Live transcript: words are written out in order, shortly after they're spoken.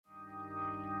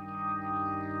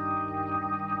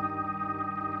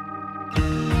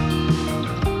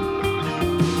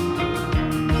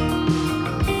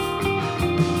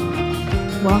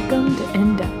Welcome to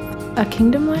In Depth, a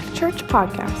Kingdom Life Church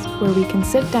podcast where we can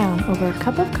sit down over a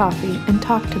cup of coffee and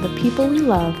talk to the people we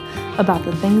love about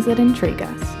the things that intrigue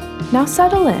us. Now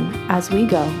settle in as we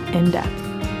go in depth.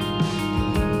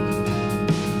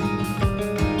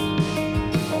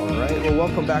 All right, well,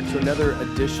 welcome back to another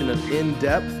edition of In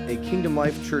Depth, a Kingdom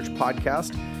Life Church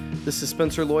podcast. This is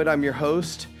Spencer Lloyd. I'm your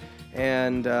host.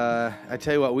 And I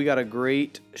tell you what, we got a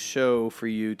great show for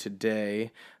you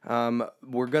today.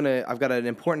 I've got an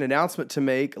important announcement to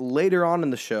make later on in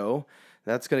the show.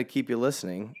 That's going to keep you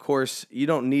listening. Of course, you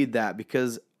don't need that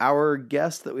because our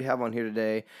guest that we have on here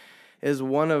today is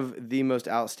one of the most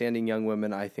outstanding young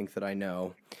women I think that I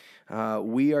know.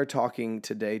 We are talking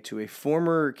today to a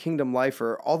former Kingdom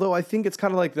Lifer, although I think it's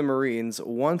kind of like the Marines,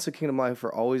 once a Kingdom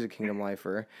Lifer, always a Kingdom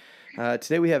Lifer.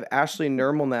 Today we have Ashley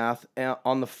Nirmalnath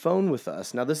on the phone with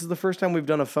us. Now, this is the first time we've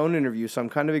done a phone interview, so I'm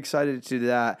kind of excited to do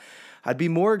that. I'd be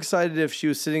more excited if she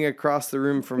was sitting across the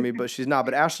room from me, but she's not.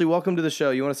 But Ashley, welcome to the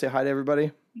show. You want to say hi to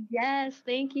everybody? Yes,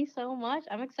 thank you so much.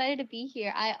 I'm excited to be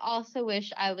here. I also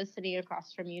wish I was sitting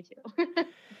across from you too.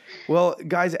 Well,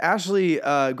 guys, Ashley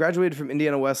graduated from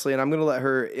Indiana Wesleyan. I'm going to let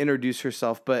her introduce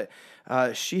herself, but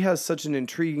she has such an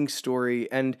intriguing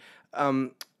story. And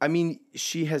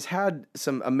she has had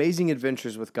some amazing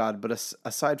adventures with God, but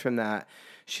aside from that,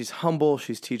 she's humble,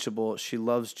 she's teachable, she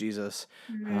loves Jesus,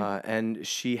 and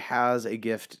she has a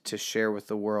gift to share with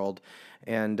the world.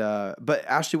 And but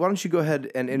Ashley, why don't you go ahead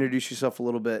and introduce yourself a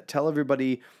little bit? Tell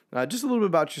everybody just a little bit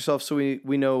about yourself so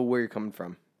we know where you're coming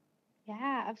from.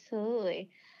 Yeah, absolutely.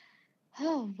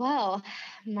 Oh, well,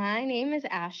 my name is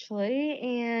Ashley,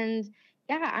 and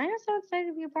yeah, I'm so excited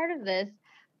to be a part of this.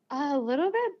 A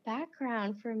little bit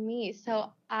background for me.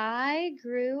 So I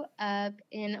grew up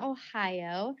in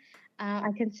Ohio.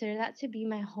 I consider that to be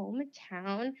my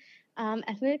hometown.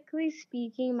 Ethnically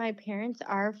speaking, my parents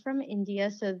are from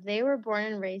India, so they were born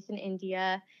and raised in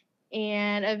India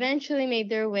and eventually made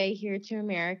their way here to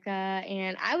America.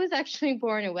 And I was actually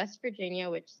born in West Virginia,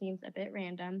 which seems a bit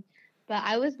random. But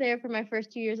I was there for my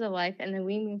first 2 years of life, and then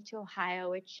we moved to Ohio,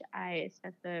 which I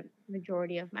spent the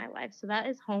majority of my life. So that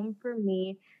is home for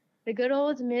me, the good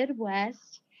old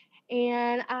Midwest.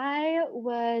 And I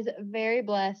was very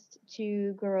blessed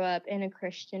to grow up in a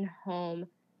Christian home,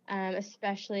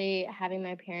 especially having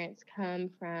my parents come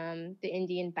from the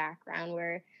Indian background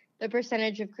where the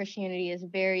percentage of Christianity is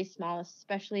very small,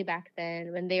 especially back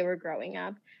then when they were growing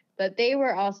up. But they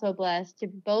were also blessed to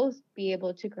both be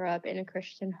able to grow up in a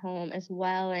Christian home as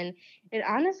well. And it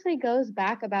honestly goes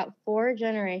back about 4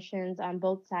 generations on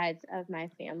both sides of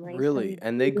my family. Really? So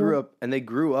And they grew up in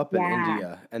yeah,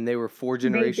 India, and they were four they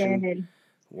generation. did.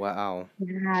 Wow.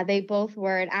 Yeah, they both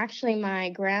were. And actually,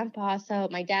 my grandpa, so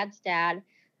my dad's dad,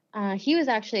 he was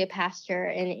actually a pastor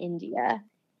in India.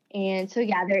 And so,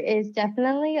 yeah, there is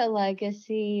definitely a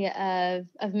legacy of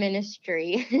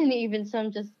ministry and even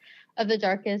some just of the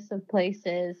darkest of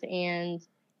places. And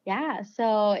yeah,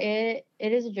 so it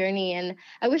is a journey. And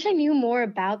I wish I knew more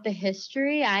about the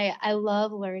history. I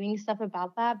love learning stuff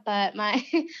about that, but my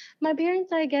my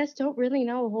parents, I guess, don't really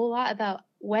know a whole lot about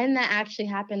when that actually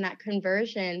happened, that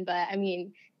conversion. But I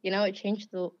mean, it changed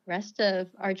the rest of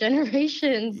our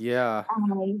generations. Yeah.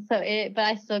 But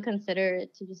I still consider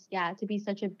it to to be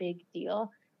such a big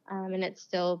deal. And it's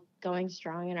still going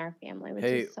strong in our family, which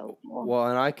Hey, is so cool. well,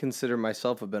 and I consider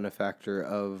myself a benefactor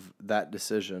of that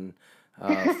decision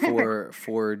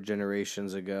four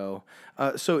generations ago.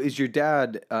 So is your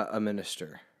dad a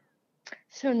minister?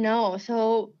 So no,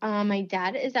 my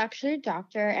dad is actually a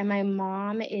doctor and my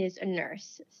mom is a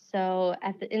nurse. So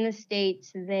in the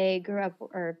States, they grew up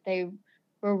or they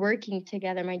were working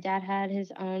together. My dad had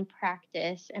his own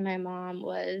practice and my mom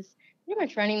was pretty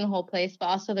much running the whole place, but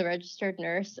also the registered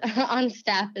nurse on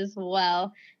staff as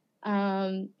well.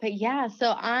 But yeah,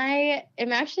 so I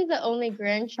am actually the only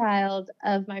grandchild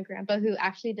of my grandpa who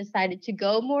actually decided to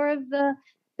go more of the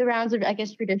rounds of, I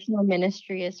guess, traditional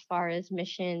ministry as far as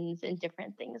missions and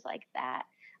different things like that.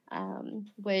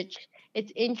 Which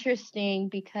it's interesting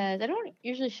because I don't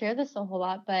usually share this a whole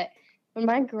lot, but when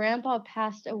my grandpa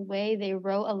passed away, they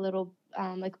wrote a little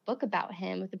book about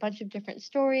him with a bunch of different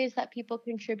stories that people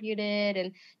contributed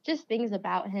and just things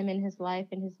about him and his life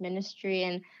and his ministry.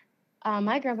 And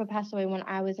my grandpa passed away when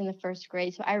I was in the first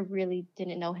grade, so I really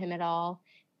didn't know him at all.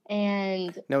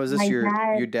 And Now, is this my your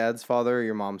dad, dad's father or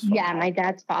your mom's yeah, father? my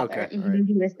dad's father. Okay, all right.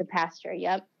 He was the pastor.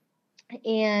 Yep.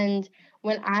 And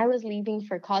when I was leaving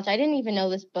for college, I didn't even know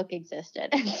this book existed.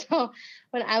 And so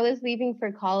when I was leaving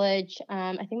for college,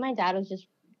 I think my dad was just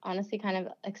honestly kind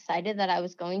of excited that I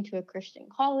was going to a Christian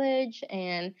college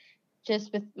and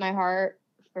just with my heart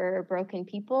for broken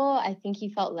people, I think he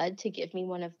felt led to give me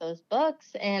one of those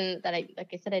books, and that like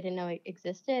I said, I didn't know it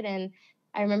existed. And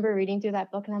I remember reading through that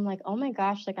book and I'm like, oh my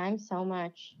gosh, like I'm so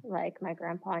much like my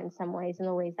grandpa in some ways, in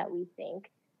the ways that we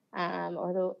think,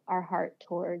 or our heart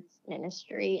towards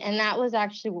ministry. And that was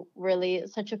actually really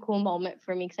such a cool moment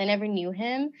for me because I never knew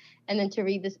him. And then to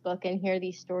read this book and hear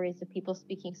these stories of people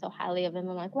speaking so highly of him,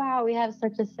 I'm like, wow, we have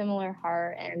such a similar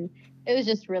heart. And it was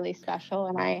just really special.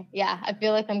 And I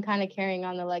feel like I'm kind of carrying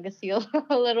on the legacy a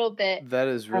little bit. That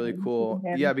is really cool.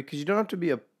 Him. Yeah, because you don't have to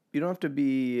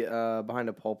be behind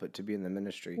a pulpit to be in the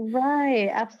ministry. Right,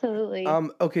 absolutely.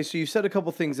 Okay, so you said a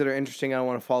couple things that are interesting. I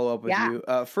want to follow up with you.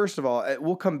 First of all,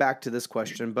 we'll come back to this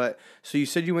question, but so you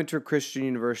said you went to a Christian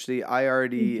university. I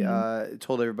already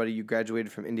told everybody you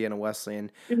graduated from Indiana Wesleyan.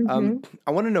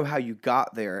 I want to know how you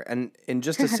got there, and in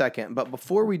just a second. But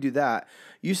before we do that,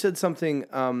 you said something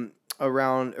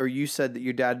you said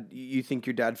that you think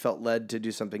your dad felt led to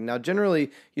do something. Now,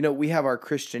 generally, we have our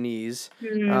Christianese.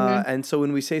 And so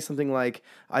when we say something like,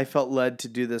 I felt led to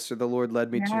do this, or the Lord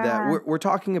led me to that, we're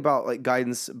talking about like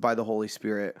guidance by the Holy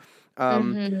Spirit.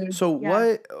 So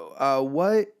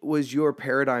what was your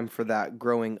paradigm for that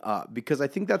growing up? Because I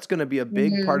think that's going to be a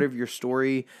big part of your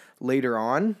story later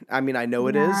on. I mean, I know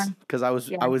it is because I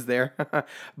was there,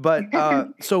 but,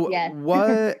 so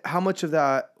how much of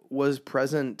that was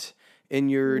present in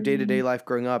your day-to-day life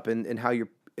growing up, and how your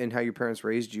parents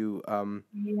raised you?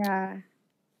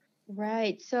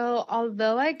 Right. So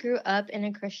although I grew up in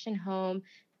a Christian home,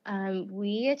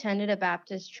 we attended a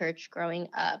Baptist church growing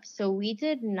up. So we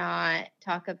did not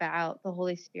talk about the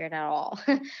Holy Spirit at all.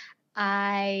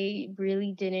 I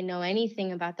really didn't know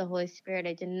anything about the Holy Spirit.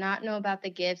 I did not know about the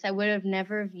gifts. I would have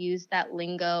never used that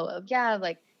lingo of,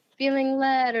 like feeling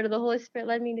led, or the Holy Spirit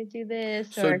led me to do this.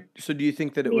 So do you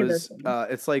think that it was,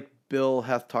 it's like Bill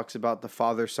Heth talks about the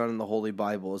Father, Son, and the Holy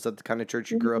Bible. Is that the kind of church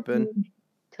you grew up in?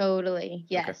 Totally.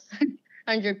 Yes.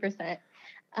 Okay.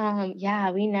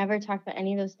 100%. We never talked about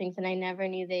any of those things, and I never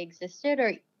knew they existed,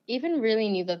 or even really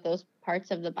knew that those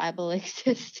parts of the Bible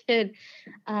existed,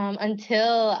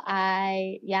 until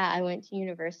I went to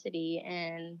university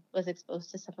and was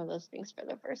exposed to some of those things for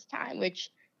the first time,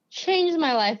 which changed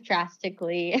my life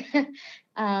drastically,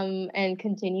 and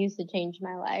continues to change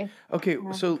my life. Okay,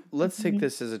 so let's take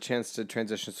this as a chance to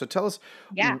transition. So tell us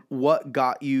what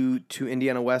got you to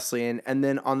Indiana Wesleyan, and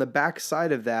then on the back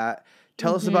side of that,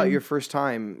 tell us about your first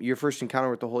encounter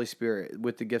with the Holy Spirit,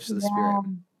 with the gifts of the Spirit.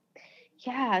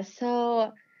 Yeah,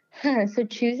 so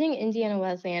choosing Indiana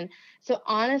Wesleyan. So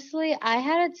honestly, I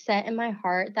had it set in my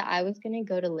heart that I was going to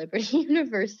go to Liberty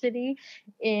University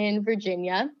in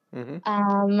Virginia.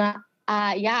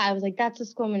 I was like, that's the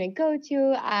school I'm going to go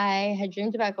to. I had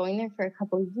dreamed about going there for a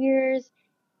couple of years.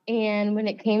 And when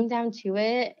it came down to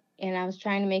it, and I was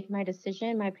trying to make my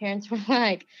decision, my parents were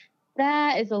like,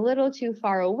 that is a little too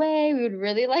far away. We would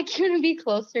really like you to be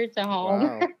closer to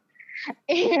home. Wow.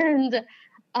 And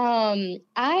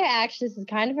this is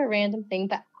kind of a random thing,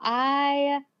 but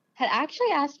I had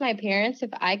actually asked my parents if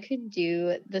I could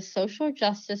do the social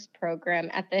justice program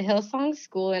at the Hillsong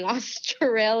School in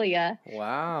Australia.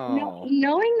 Wow.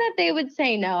 Knowing that they would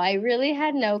say no. I really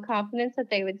had no confidence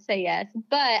that they would say yes.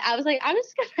 But I was like, I'm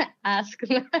just going to ask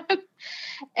them.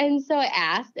 And so I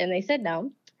asked, and they said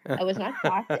no. I was not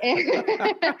shocked. They're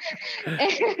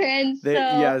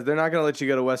not going to let you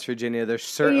go to West Virginia. They're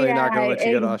certainly not going to let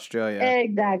you go to Australia.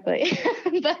 Exactly.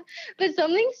 but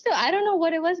something still, I don't know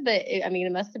what it was, but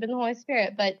it must have been the Holy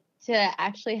Spirit. But to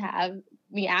actually have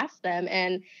me ask them,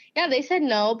 and they said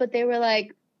no, but they were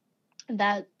like,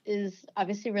 that is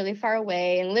obviously really far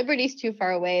away, and Liberty's too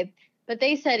far away. But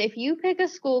they said, if you pick a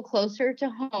school closer to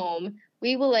home,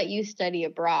 we will let you study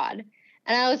abroad.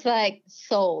 And I was like,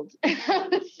 sold. so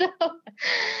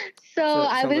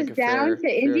I was like down to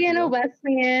Indiana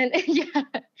Wesleyan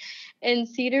and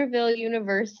Cedarville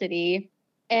University.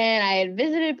 And I had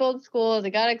visited both schools. I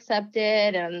got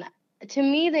accepted. And to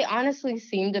me, they honestly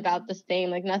seemed about the same.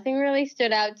 Like nothing really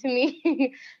stood out to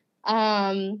me.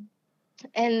 And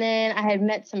then I had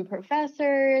met some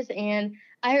professors, and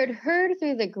I had heard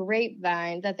through the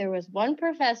grapevine that there was one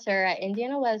professor at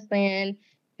Indiana Wesleyan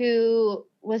who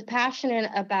was passionate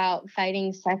about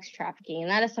fighting sex trafficking. And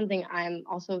that is something I'm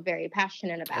also very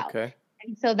passionate about. Okay.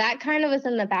 And so that kind of was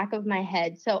in the back of my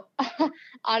head. So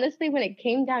honestly, when it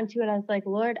came down to it, I was like,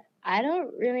 Lord, I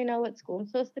don't really know what school I'm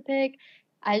supposed to pick.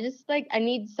 I just I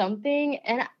need something.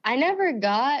 And I never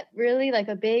got really like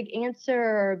a big answer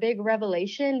or a big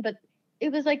revelation, but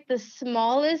it was like the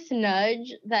smallest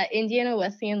nudge that Indiana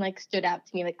Wesleyan stood out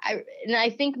to me. I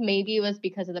think maybe it was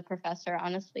because of the professor,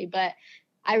 honestly, but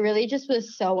I really just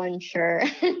was so unsure.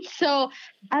 So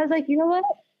I was like, you know what?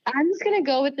 I'm just gonna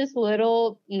go with this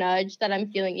little nudge that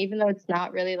I'm feeling, even though it's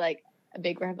not really like a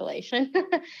big revelation.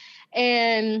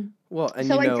 And Well, and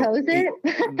so I chose it.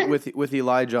 with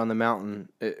Elijah on the mountain,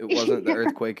 it wasn't the Yeah,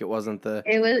 earthquake. It wasn't it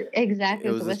it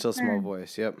was a was a still small whisper.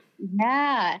 voice. Yep.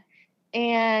 Yeah.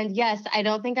 And yes, I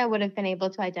don't think I would have been able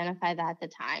to identify that at the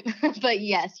time. But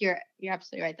yes, you're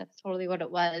absolutely right. That's totally what it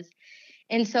was.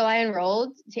 And so I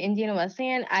enrolled to Indiana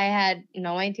Wesleyan. I had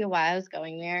no idea why I was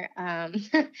going there.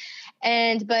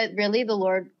 But really the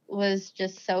Lord was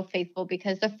just so faithful,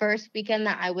 because the first weekend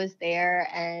that I was there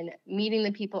and meeting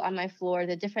the people on my floor,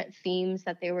 the different themes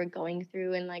that they were going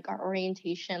through and like our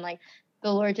orientation, like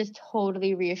the Lord just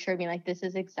totally reassured me, like, this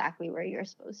is exactly where you're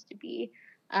supposed to be.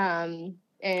 And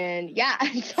yeah,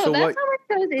 so So that's how I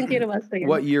chose Indiana Wesleyan.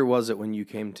 what year was it when you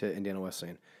came to Indiana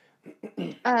Wesleyan?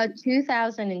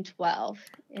 2012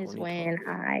 is 2012. when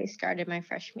I started my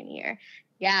freshman year.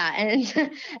 Yeah,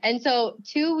 and and so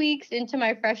 2 weeks into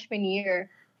my freshman year,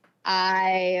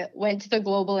 I went to the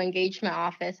global engagement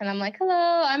office and I'm like,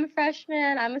 "Hello, I'm a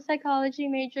freshman. I'm a psychology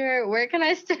major. Where can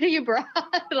I study abroad?"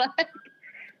 Like,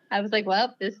 I was like,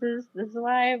 "Well, this is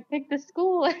why I picked this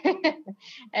school."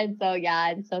 And so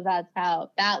yeah, and so that's how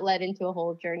that led into a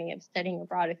whole journey of studying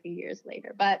abroad a few years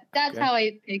later. But that's Okay. how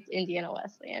I picked Indiana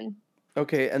Wesleyan.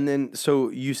 Okay, and then so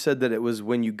you said that it was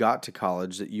when you got to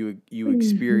college that you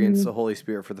experienced the Holy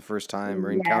Spirit for the first time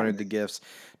or encountered the Yes. gifts.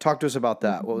 Talk to us about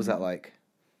that. What was that like?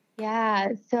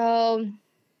 Yeah. So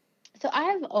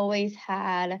I've always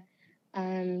had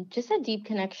just a deep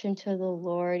connection to the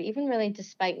Lord, even really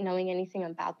despite knowing anything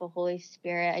about the Holy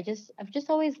Spirit. I've just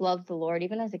always loved the Lord,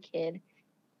 even as a kid.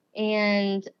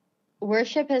 And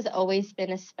worship has always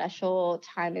been a special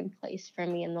time and place for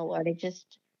me in the Lord.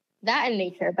 That in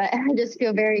nature, but I just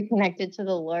feel very connected to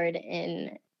the Lord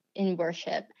in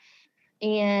worship.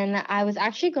 And I was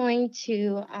actually going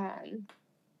to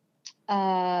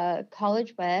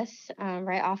College West,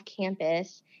 right off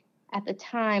campus at the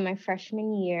time, my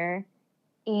freshman year.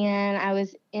 And I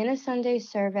was in a Sunday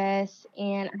service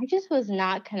and I just was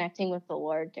not connecting with the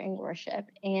Lord during worship.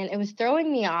 And it was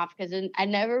throwing me off because I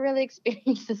never really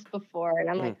experienced this before. And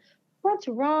I'm Hmm. like, what's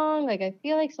wrong? Like, I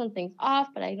feel like something's off,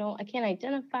 but I can't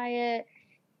identify it.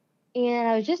 And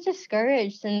I was just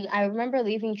discouraged. And I remember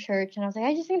leaving church and I was like,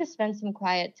 I just need to spend some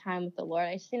quiet time with the Lord.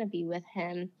 I just need to be with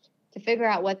him to figure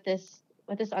out what this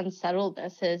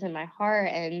unsettledness is in my heart.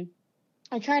 And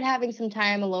I tried having some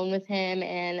time alone with him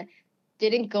and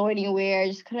didn't go anywhere,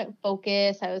 just couldn't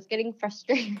focus. I was getting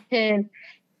frustrated.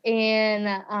 And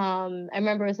I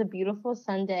remember it was a beautiful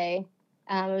Sunday.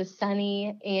 It was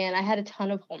sunny and I had a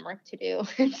ton of homework to do.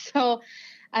 And so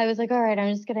I was like, all right,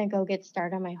 I'm just going to go get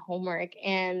started on my homework.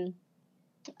 And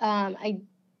I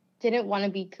didn't want to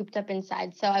be cooped up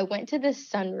inside. So I went to this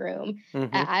sunroom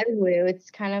Mm-hmm. at Idaho. It's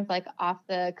kind of like off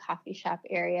the coffee shop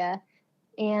area.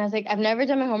 And I was like, I've never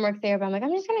done my homework there, but I'm like,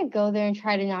 I'm just going to go there and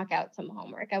try to knock out some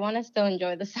homework. I want to still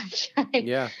enjoy the sunshine.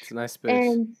 Yeah, it's a nice space.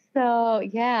 And so,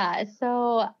 yeah,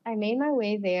 so I made my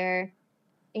way there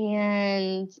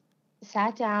and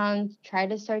sat down, tried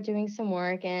to start doing some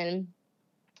work. And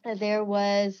there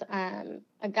was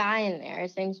a guy in there.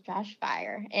 His name's Josh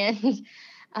Fire. And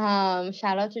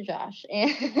shout out to Josh.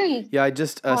 And Yeah,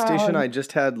 Station. I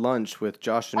just had lunch with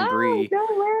Josh and oh, Bree no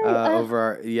way.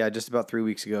 over just about 3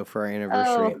 weeks ago for our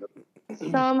anniversary.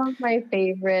 Some of my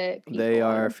favorite people They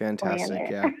on are the fantastic.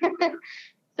 planet. Yeah.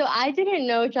 So I didn't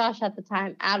know Josh at the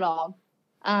time at all.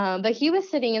 But he was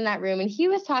sitting in that room and he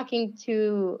was talking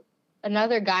to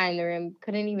another guy in the room.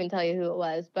 Couldn't even tell you who it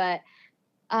was. But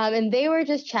and they were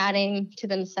just chatting to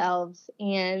themselves.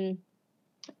 And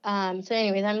so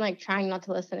anyways, I'm like trying not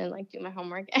to listen and like do my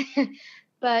homework.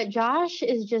 But Josh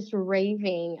is just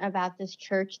raving about this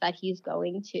church that he's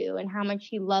going to and how much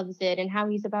he loves it and how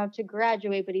he's about to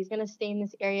graduate, but he's going to stay in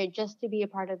this area just to be a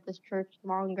part of this church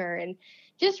longer, and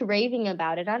just raving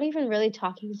about it. Not even really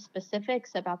talking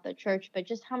specifics about the church, but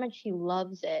just how much he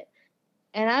loves it.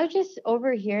 And I was just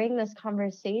overhearing this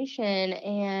conversation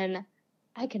and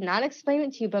I could not explain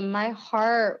it to you, but my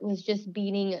heart was just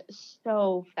beating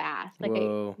so fast. Like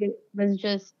Whoa. it was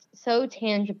just so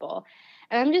tangible.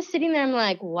 And I'm just sitting there, I'm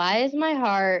like, why is my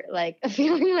heart like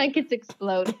feeling like it's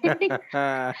exploding?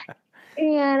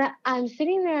 And I'm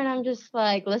sitting there and I'm just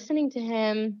like listening to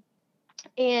him.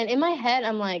 And in my head,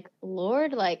 I'm like,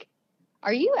 Lord, like,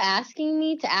 are you asking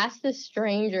me to ask this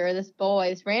stranger, this boy,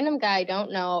 this random guy I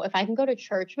don't know, if I can go to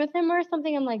church with him or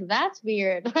something? I'm like, that's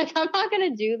weird. Like, I'm not going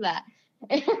to do that.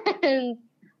 And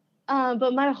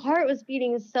but my heart was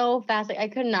beating so fast, like I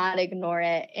could not ignore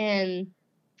it. And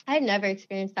I had never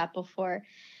experienced that before.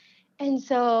 And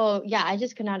so, yeah, I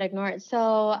just could not ignore it.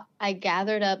 So I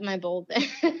gathered up my boldness,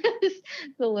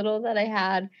 the little that I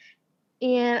had,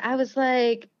 and I was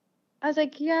like,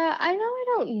 yeah, I know I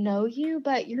don't know you,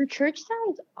 but your church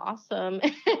sounds awesome.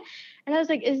 And I was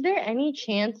like, is there any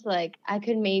chance like I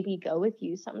could maybe go with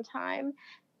you sometime?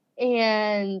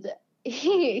 And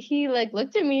he like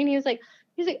looked at me and he was like,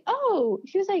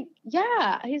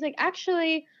 yeah. He's like,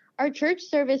 actually, our church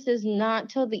service is not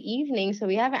till the evening, so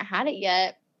we haven't had it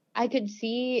yet. I could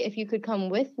see if you could come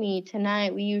with me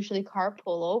tonight. We usually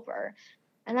carpool over.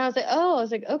 And I was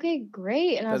like, okay,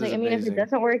 great. And I was That is like, I mean, if it amazing.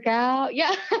 doesn't work out,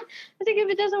 yeah. I was like, if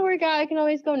it doesn't work out, I can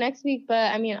always go next week.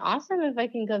 But I mean, awesome if I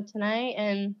can go tonight.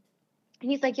 And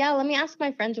he's like, yeah, let me ask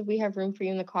my friends if we have room for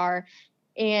you in the car.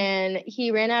 And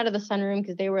he ran out of the sunroom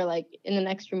because they were like in the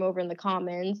next room over in the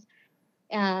commons,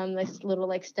 this little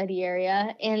like study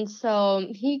area. And so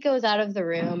he goes out of the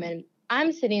room and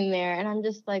I'm sitting there and I'm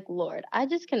just like, Lord, I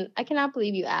cannot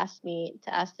believe you asked me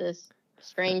to ask this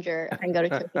stranger if I can go to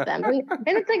church with them. And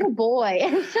it's like a boy.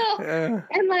 And so, Yeah.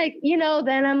 and like,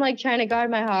 then I'm like trying to guard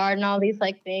my heart and all these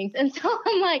like things. And so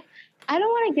I'm like, I don't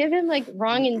want to give him like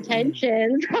wrong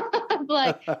intentions of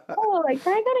like, oh, like,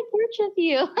 can I go to church with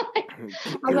you?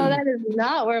 Although that is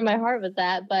not where my heart was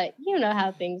at, but you know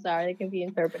how things are. They can be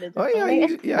interpreted Oh yeah,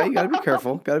 differently. you gotta be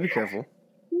careful. Gotta be careful.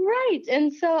 Right.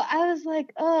 And so I was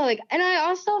like, oh, like, and I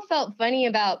also felt funny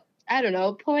about, I don't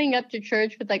know, pulling up to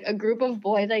church with like a group of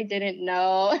boys I didn't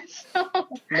know. So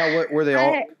Now, what were they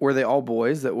all? I, Were they all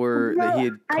boys that he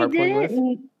had I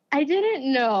carpooling with?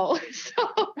 didn't know.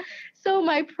 So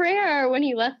my prayer when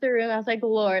he left the room, I was like,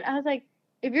 Lord, I was like,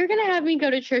 if you're gonna have me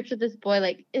go to church with this boy,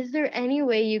 like, is there any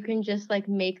way you can just like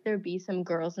make there be some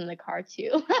girls in the car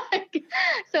too, like,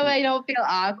 so I don't feel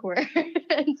awkward?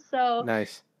 And so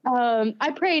Nice.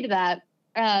 I prayed that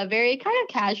very kind of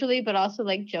casually, but also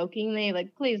like jokingly,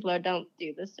 like, please, Lord, don't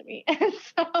do this to me. And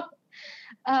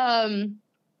um,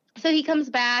 so he comes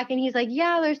back and he's like,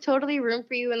 yeah, there's totally room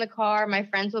for you in the car. My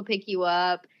friends will pick you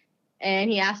up.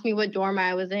 And he asked me what dorm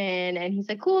I was in. And he's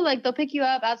like, cool, like they'll pick you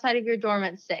up outside of your dorm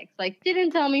at 6. Like, didn't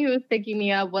tell me who was picking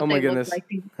me up, what Oh my they looked goodness.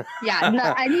 like. Yeah, no,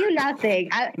 I knew nothing.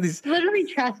 I These literally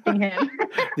trusting him.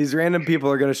 these random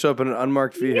people are gonna show up in an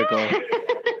unmarked vehicle,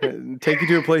 Yeah. take you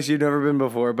to a place you've never been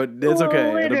before, but it's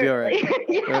okay. It'll be all right.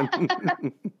 Yeah.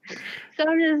 So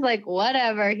I'm just like,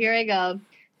 whatever, here I go.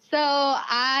 So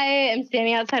I am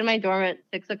standing outside my dorm at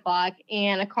 6 o'clock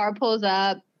and a car pulls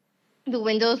up, the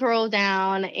windows roll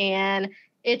down, and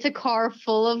it's a car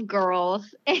full of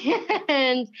girls.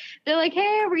 And they're like,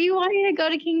 hey, were you wanting to go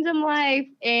to Kingdom Life?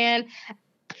 And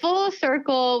full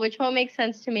circle, which won't make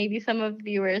sense to maybe some of the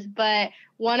viewers, but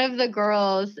one of the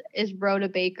girls is Rhoda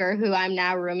Baker, who I'm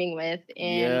now rooming with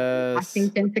in Yes.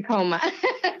 Washington, Tacoma.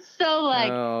 So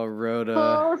like, Oh, Rhoda.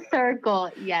 full circle,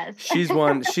 yes. She's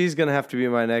gonna have to be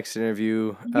my next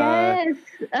interview. Yes.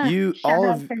 You Shout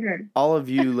out to her. all of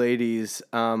you ladies.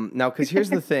 Now, because here's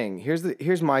the thing.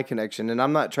 Here's my connection, and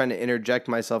I'm not trying to interject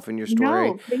myself in your story,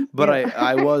 No, please but do.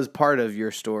 I was part of your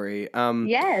story.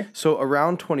 Yes. So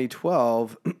around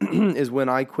 2012 is when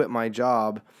I quit my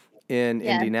job in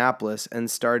Yes. Indianapolis and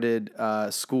started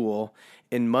school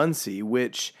in Muncie,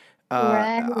 which.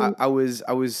 Right. I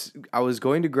was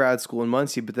going to grad school in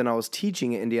Muncie, but then I was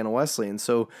teaching at Indiana Wesleyan.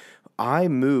 So I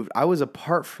moved. I was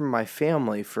apart from my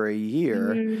family for a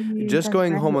year, just That's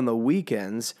going home right. on the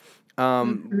weekends,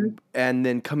 Mhm. and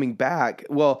then coming back.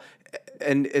 Well,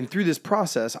 and through this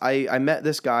process, I met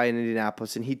this guy in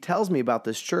Indianapolis, and he tells me about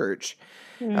this church.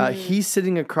 He's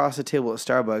sitting across the table at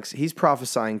Starbucks. He's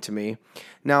prophesying to me.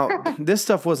 Now, this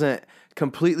stuff wasn't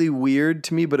completely weird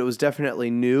to me, but it was definitely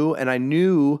new, and I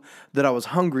knew that I was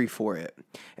hungry for it.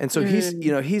 And so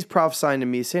he's prophesying to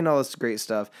me, saying all this great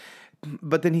stuff.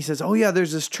 But then he says, "Oh yeah,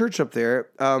 there's this church up there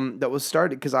that was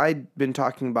started because I'd been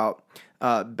talking about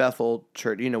Bethel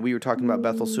Church. You know, we were talking about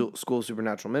Bethel School of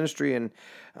Supernatural Ministry and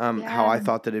how I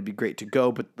thought that it'd be great to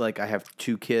go, but like I have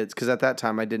 2 kids because at that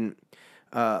time I didn't.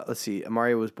 Let's see,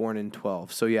 Amaria was born in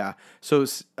 12. So yeah, so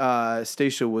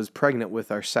Stacia was pregnant with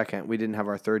our second. We didn't have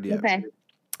our third yet. Okay.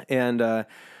 And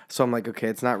so I'm like, okay,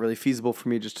 it's not really feasible for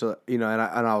me just to, and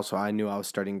also I knew I was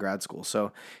starting grad school.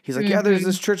 So he's like, yeah, there's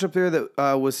this church up there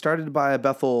that was started by a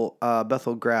Bethel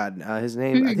grad. I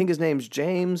think his name's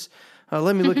James.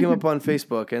 Let me look him up on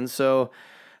Facebook. And so,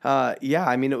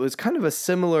 I mean, it was kind of a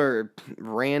similar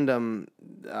random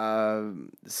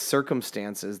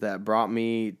circumstances that brought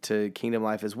me to Kingdom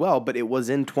Life as well, but it was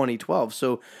in 2012.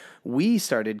 So we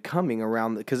started coming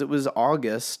around because it was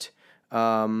August.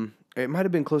 It might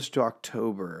have been closer to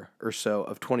October or so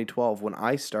of 2012 when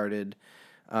I started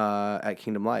at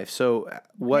Kingdom Life. So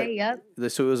Okay, yep.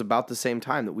 So it was about the same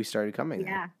time that we started coming.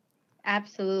 Yeah.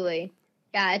 Absolutely.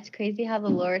 Yeah, it's crazy how the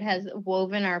Lord has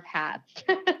woven our paths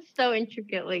so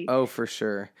intricately. Oh, for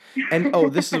sure. And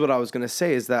this is what I was gonna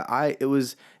say is that it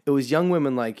was young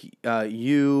women like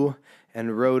you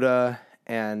and Rhoda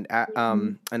and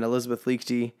Elizabeth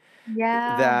Leakty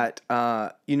Yeah. that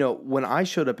when I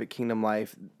showed up at Kingdom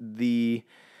Life, the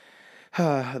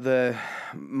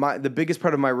biggest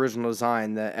part of my original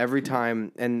design that every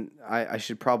time, and I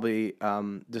should probably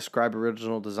describe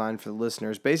original design for the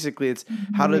listeners. Basically, it's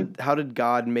how did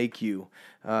God make you?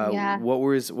 Yeah. What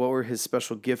were his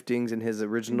special giftings and his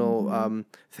original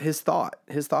his thought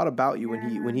about you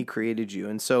when he created you?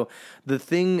 And so the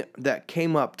thing that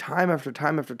came up time after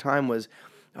time after time was,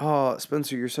 oh,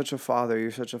 Spencer, you're such a father,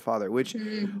 which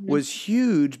was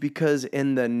huge because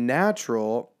in the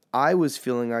natural, I was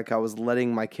feeling like I was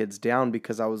letting my kids down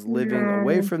because I was living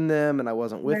away from them and I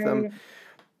wasn't with them.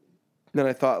 Then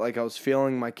I thought like I was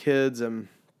failing my kids, and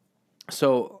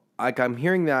so like I'm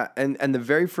hearing that, and the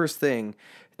very first thing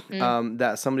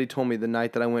that somebody told me the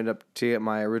night that I went up to get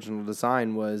my original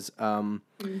design was,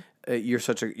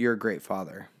 you're a great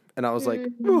father. And I was like,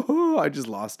 oh, I just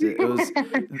lost it. It was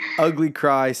ugly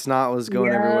cry, snot was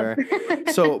going everywhere.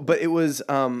 So, but it was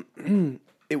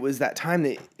it was that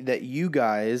time that you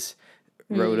guys,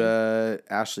 Rhoda,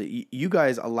 Ashley, you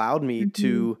guys allowed me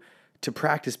to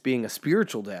practice being a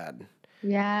spiritual dad.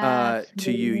 Yeah.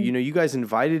 To you. You guys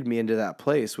invited me into that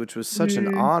place, which was such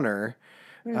an honor.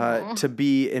 To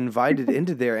be invited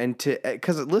into there and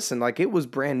because listen, like it was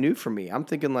brand new for me. I'm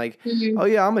thinking like, oh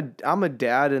yeah, I'm a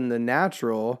dad in the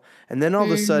natural, and then all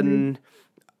of a sudden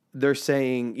they're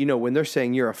saying, when they're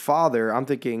saying you're a father, I'm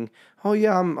thinking, oh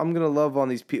yeah, I'm gonna love on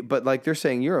these people, but like they're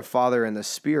saying you're a father in the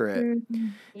spirit,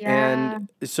 and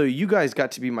so you guys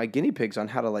got to be my guinea pigs on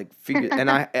how to like figure.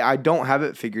 And I don't have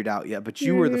it figured out yet, but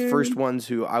you were the first ones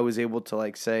who I was able to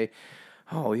like say,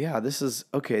 oh yeah, this is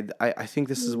okay. I think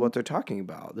this is what they're talking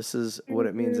about. This is what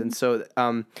it means. And so,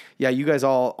 yeah, you guys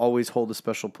all always hold a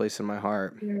special place in my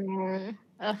heart.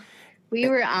 We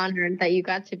were honored that you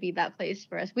got to be that place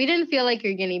for us. We didn't feel like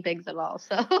your guinea pigs at all.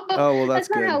 So oh, well, that's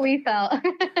not good. how we felt.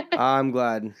 I'm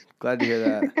glad to hear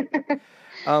that.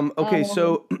 Okay,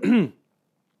 so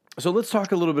so let's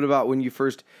talk a little bit about when you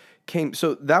first came.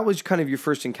 So that was kind of your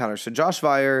first encounter. So Josh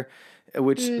Vire,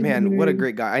 which man, what a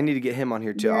great guy. I need to get him on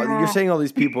here too. Yeah. You're saying all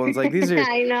these people, and it's like these are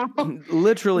I know.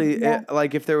 literally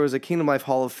like if there was a Kingdom Life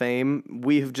Hall of Fame,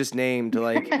 we have just named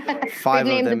like 5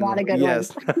 of them. A lot of good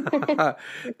yes.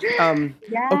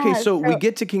 Okay, so we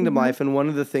get to Kingdom Life, and one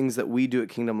of the things that we do at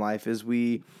Kingdom Life is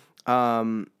we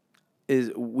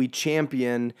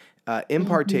champion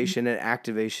impartation and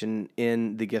activation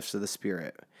in the gifts of the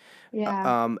Spirit.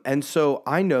 Yeah. And so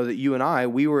I know that you and I,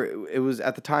 it was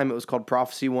at the time, it was called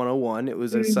Prophecy 101. It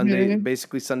was a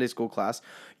basically Sunday school class.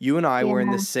 You and I were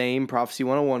in the same Prophecy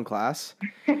 101 class.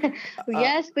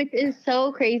 Yes, which is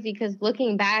so crazy because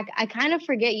looking back, I kind of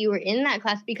forget you were in that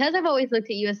class because I've always looked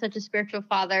at you as such a spiritual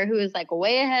father who is like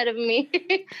way ahead of me.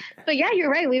 But yeah,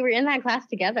 you're right. We were in that class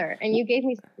together and you gave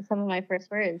me some of my first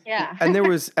words. Yeah. And there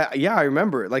was, I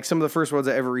remember like some of the first words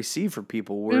I ever received for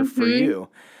people were for you.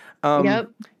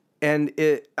 Yep. And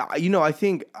it, I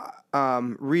think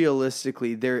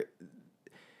realistically,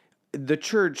 the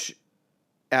church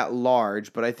at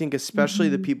large, but I think especially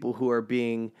the people who are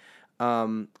being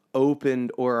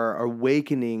opened or are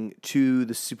awakening to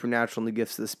the supernatural and the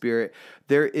gifts of the Spirit,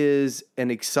 there is an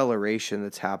acceleration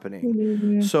that's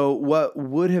happening. So what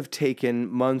would have taken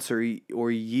months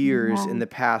or years in the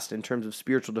past in terms of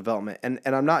spiritual development, and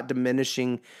I'm not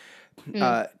diminishing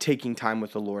taking time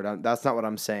with the Lord. That's not what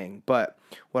I'm saying. But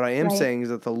what I am saying is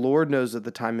that the Lord knows that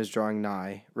the time is drawing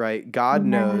nigh, right? God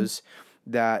knows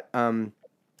that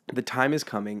the time is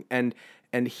coming, and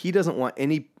he doesn't want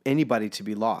anybody to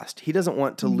be lost. He doesn't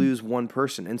want to lose one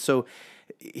person. And so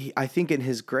I think in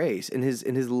his grace, in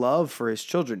his love for his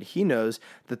children, he knows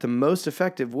that the most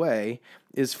effective way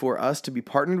is for us to be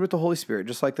partnered with the Holy Spirit,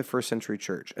 just like the first century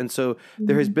church. And so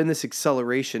there has been this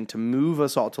acceleration to move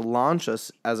us all, to launch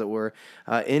us, as it were,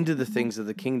 into the things of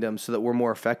the kingdom so that we're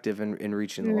more effective in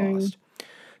reaching the lost.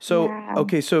 So,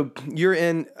 okay, so you're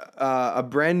in a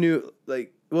brand new,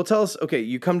 well, tell us. Okay,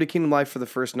 you come to Kingdom Life for the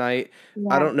first night.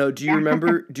 I don't know. Do you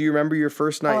remember? Do you remember your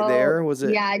first night there? Was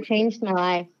it? Yeah, it changed my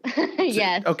life.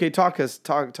 Yes. Okay, talk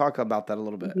about that a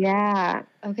little bit. Yeah.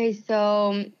 Okay,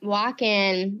 so walk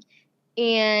in,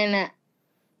 and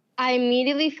I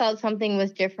immediately felt something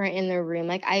was different in the room.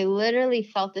 Like I literally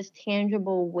felt this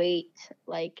tangible weight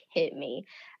like hit me.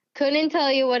 Couldn't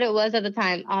tell you what it was at the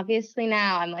time. Obviously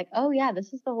now I'm like, oh yeah,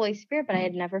 this is the Holy Spirit, but I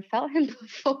had never felt him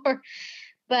before.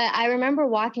 But I remember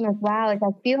walking like, wow, like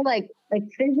I feel like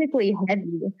physically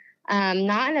heavy.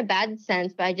 Not in a bad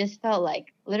sense, but I just felt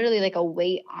like literally like a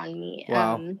weight on me.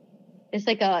 Wow. It's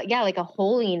like a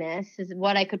holiness is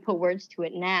what I could put words to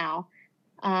it now.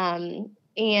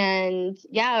 And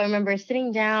yeah, I remember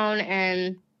sitting down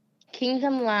and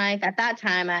Kingdom Life at that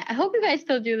time. I hope you guys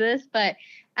still do this, but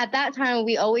at that time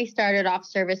we always started off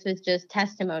service with just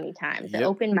testimony times, the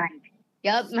open mic.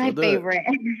 Yep, Still my do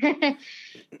favorite.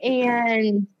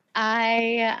 And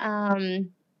I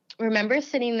remember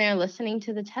sitting there listening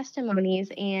to the testimonies,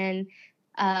 and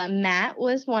Matt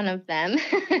was one of them.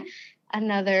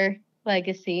 Another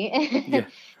legacy. Yeah.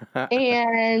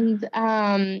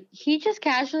 And he just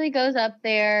casually goes up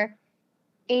there,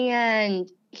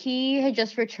 and he had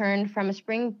just returned from a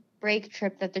spring break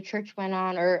trip that the church went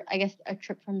on, or I guess a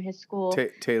trip from his school.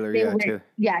 Taylor, They yeah. went- Taylor.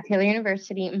 Yeah, Taylor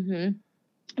University.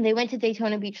 They went to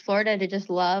Daytona Beach, Florida to just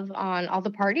love on all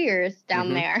the partiers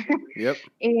down there. Yep.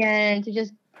 And to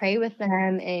just pray with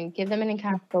them and give them an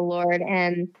encounter with the Lord.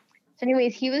 And so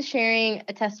anyways, he was sharing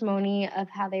a testimony of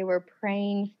how they were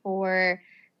praying for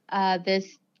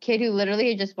this kid who literally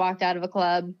had just walked out of a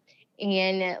club.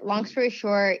 And long story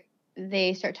short,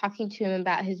 they start talking to him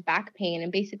about his back pain,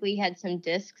 and basically he had some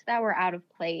discs that were out of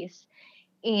place,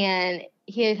 and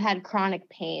he had had chronic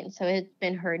pain, so it's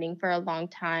been hurting for a long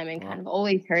time and kind of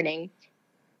always hurting.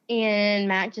 And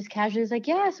Matt just casually was like,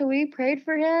 yeah, so we prayed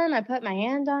for him. I put my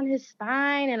hand on his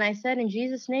spine and I said, in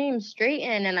Jesus' name,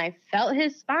 straighten. And I felt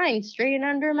his spine straighten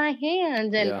under my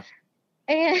hand. And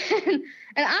and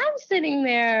I'm sitting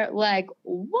there like,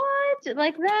 what?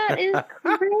 Like, that is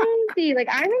crazy. Like,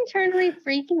 I'm internally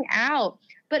freaking out.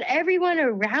 But everyone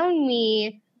around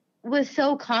me was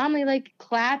so calmly like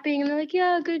clapping, and they're like,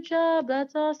 yeah, good job,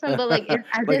 that's awesome. But like, as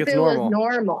Like if it's it normal. was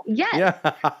normal. Yes. Yeah.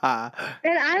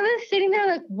 And I was sitting there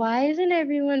like, why isn't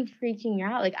everyone freaking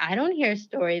out? Like, I don't hear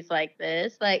stories like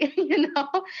this. Like,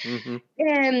 But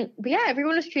yeah,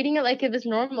 everyone was treating it like it was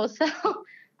normal. So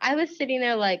I was sitting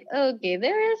there like, okay,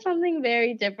 there is something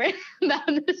very different about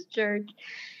this church.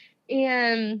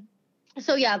 And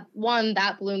so yeah, one,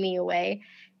 that blew me away.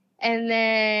 And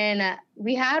then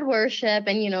we had worship,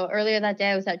 and earlier that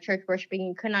day I was at church worshiping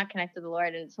and could not connect to the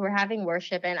Lord, and so we're having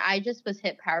worship, and I just was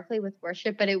hit powerfully with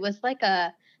worship. But it was like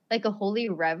a holy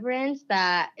reverence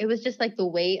that it was just like the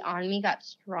weight on me got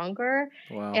stronger.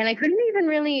 Wow. And I couldn't even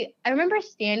really, I remember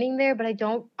standing there, but I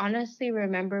don't honestly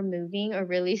remember moving or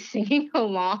really singing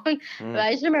along. But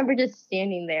I just remember just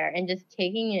standing there and just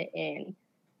taking it in.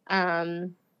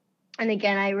 And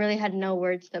again, I really had no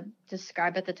words to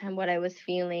describe at the time what I was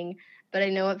feeling, but I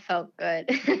know it felt good.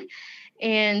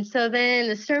 And so then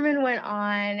the sermon went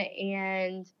on,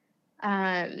 and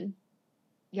I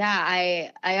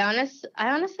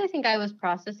honestly think I was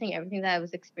processing everything that I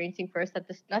was experiencing first. That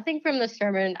nothing from the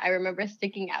sermon I remember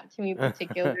sticking out to me in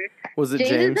particular. Was it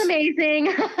James James? is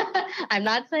amazing. I'm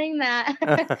not saying that.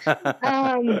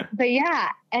 But yeah,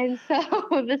 and so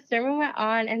the sermon went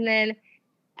on, and then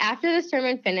after the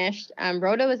sermon finished,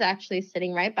 Rhoda was actually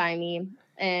sitting right by me,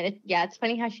 and it's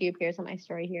funny how she appears on my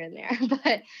story here and there.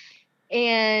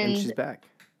 And she's back.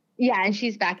 Yeah, and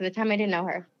she's back. At the time, I didn't know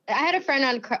her. I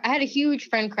had a huge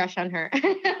friend crush on her,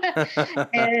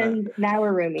 and now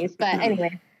we're roomies. But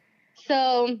anyway,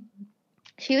 so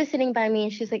she was sitting by me,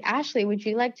 and she's like, Ashley, would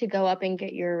you like to go up and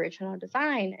get your original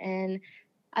design? And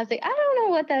I was like, I don't know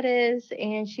what that is.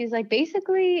 And she's like,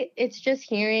 basically, it's just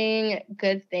hearing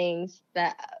good things,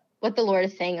 what the Lord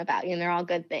is saying about you, and they're all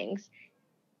good things.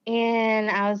 And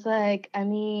I was like, I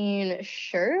mean,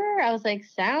 sure. I was like,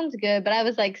 sounds good. But I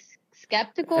was like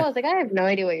skeptical. I was like, I have no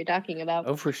idea what you're talking about.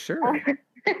 Oh, for sure.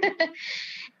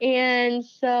 And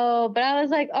so, but I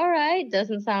was like, all right,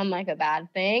 doesn't sound like a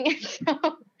bad thing. So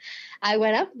I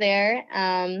went up there,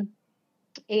 and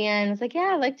I was like,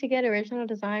 yeah, I'd like to get original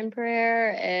design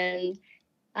prayer. And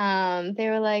they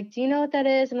were like, do you know what that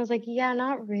is? And I was like, yeah,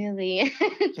 not really.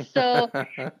 So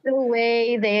the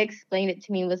way they explained it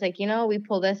to me was like, we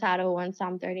pull this out of 1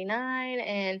 Psalm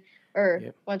 39 or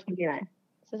 129.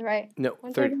 Is this right? No,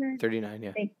 39,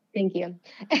 yeah. Thank you.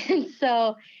 And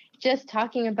so just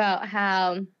talking about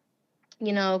how,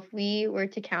 if we were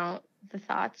to count the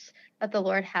thoughts that the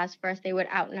Lord has for us, they would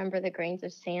outnumber the grains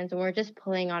of sand. And we're just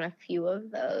pulling on a few of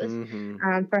those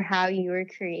for how you were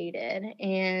created.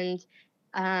 And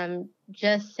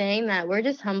just saying that we're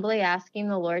just humbly asking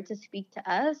the Lord to speak to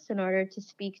us in order to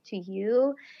speak to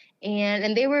you.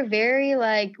 And they were very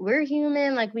like, we're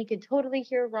human, like we could totally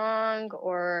hear wrong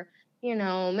or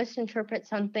misinterpret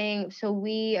something. So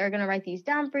we are going to write these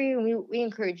down for you. And we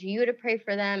encourage you to pray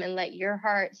for them and let your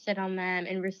heart sit on them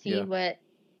and receive what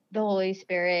the Holy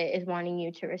Spirit is wanting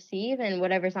you to receive. And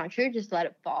whatever's not true, just let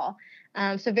it fall.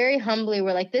 So very humbly,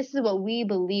 we're like, this is what we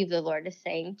believe the Lord is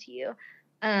saying to you.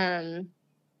 and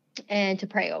to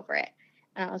pray over it.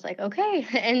 And I was like, okay.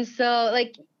 And so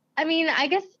like, I mean, I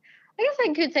guess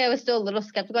I could say I was still a little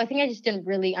skeptical. I think I just didn't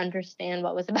really understand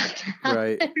what was about to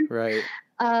happen. Right.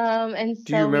 And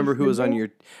Do you so we remember who stood was on there. your?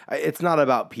 It's not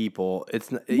about people.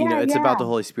 It's Yeah, it's about yeah. the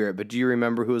Holy Spirit. But do you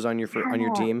remember who was on your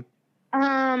Yeah. team?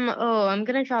 I'm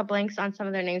gonna draw blanks on some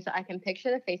of their names so I can picture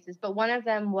their faces. But one of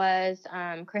them was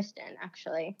Kristen,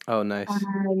 actually. Oh, nice.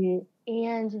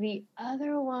 And the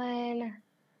other one,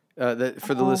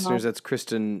 For the listeners, that's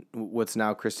Kristen. What's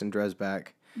now Kristen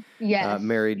Dresbach. yes,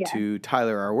 Married to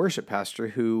Tyler, our worship pastor,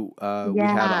 who we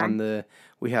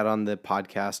had on the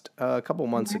podcast a couple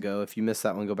months ago. If you missed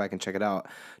that one, go back and check it out.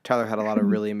 Tyler had a lot of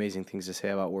really amazing things to say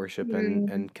about worship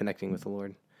and connecting with the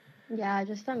Lord. Yeah,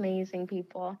 just amazing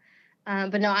people.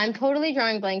 But no, I'm totally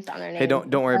drawing blanks on their names. Hey,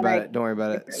 don't worry about it. Don't worry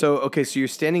about it. So you're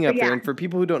standing up there, and for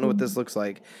people who don't know what this looks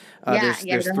like,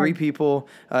 there's three people.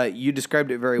 You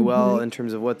described it very well in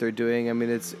terms of what they're doing. I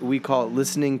mean, we call it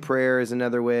listening prayer is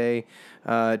another way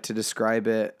to describe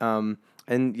it.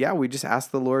 And yeah, we just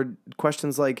asked the Lord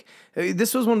questions like,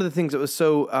 this was one of the things that was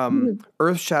so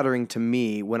earth-shattering to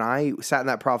me when I sat in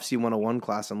that Prophecy 101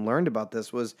 class and learned about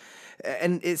this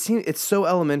and it seemed it's so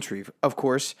elementary. Of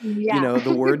course,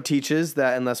 the Word teaches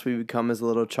that unless we become as a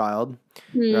little child,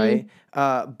 right?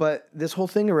 But this whole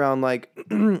thing around like,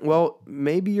 well,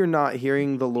 maybe you're not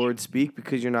hearing the Lord speak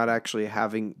because you're not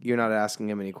asking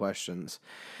him any questions.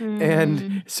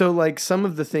 And so like some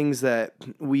of the things that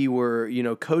we were,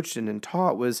 coached in and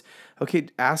taught was, okay,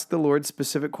 ask the Lord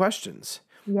specific questions.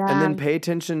 And then pay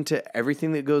attention to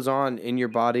everything that goes on in your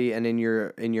body and in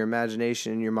your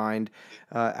imagination, in your mind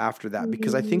after that.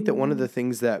 Because I think that one of the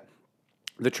things that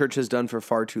the church has done for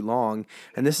far too long,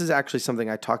 and this is actually something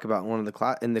I talk about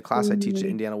in the class I teach at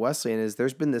Indiana Wesleyan, is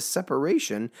there's been this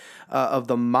separation of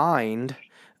the mind.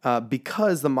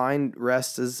 Because the mind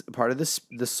rests as part of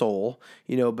the soul,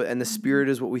 but the spirit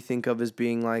is what we think of as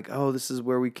being like, oh, this is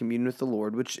where we commune with the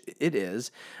Lord, which it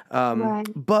is.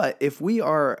 But if we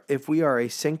are a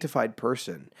sanctified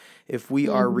person, if we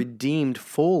are redeemed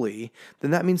fully, then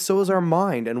that means so is our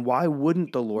mind. And why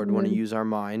wouldn't the Lord want to use our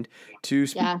mind to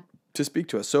speak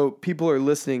to us? So people are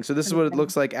listening. So this is what it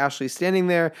looks like. Ashley's standing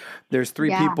there. There's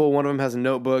three people. One of them has a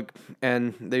notebook,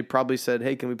 and they probably said,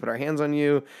 hey, can we put our hands on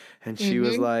you? And she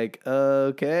was like,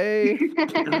 okay.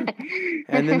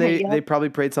 And then they probably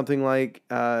prayed something like,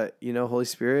 Holy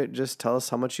Spirit, just tell us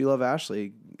how much you love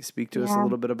Ashley. Speak to us a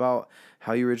little bit about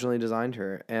how you originally designed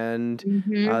her. And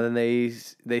then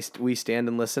we stand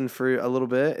and listen for a little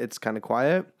bit. It's kind of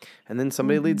quiet. And then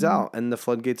somebody leads out and the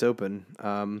floodgates open.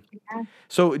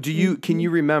 So can you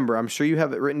remember, I'm sure you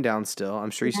have it written down still.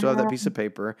 I'm sure you still have that piece of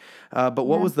paper. But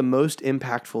what was the most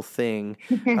impactful thing,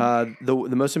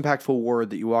 the most impactful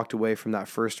word that you walked away from that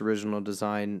first original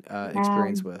design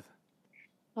experience with?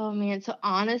 Oh man. So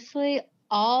honestly,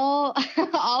 all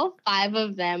 5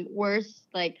 of them were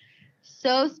like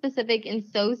so specific and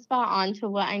so spot on to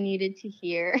what I needed to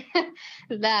hear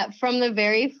that from the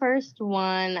very first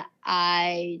one,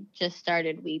 I just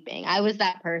started weeping. I was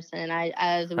that person. I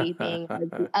was weeping,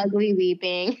 ugly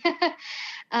weeping,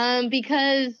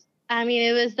 because I mean,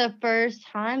 it was the first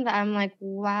time that I'm like,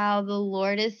 wow, the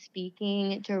Lord is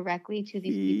speaking directly to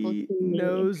these people. He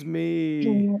knows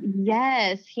me.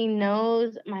 Yes, he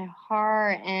knows my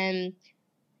heart. And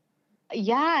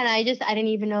yeah, and I didn't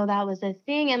even know that was a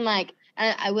thing. And like,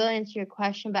 I will answer your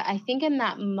question, but I think in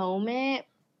that moment,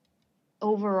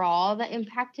 overall, that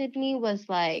impacted me was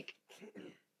like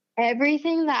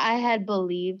everything that I had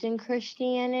believed in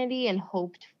Christianity and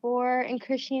hoped for in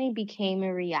Christianity became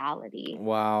a reality.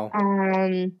 Wow.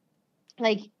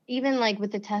 Like even like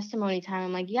with the testimony time,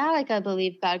 I'm like, yeah, like I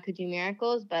believe God could do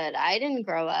miracles, but I didn't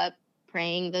grow up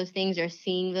praying those things or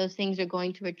seeing those things or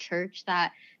going to a church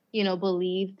that,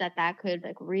 believed that could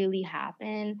like really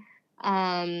happen.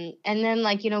 And then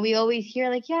like, we always hear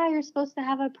like, yeah, you're supposed to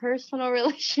have a personal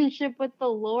relationship with the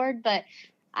Lord, but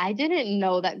I didn't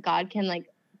know that God can like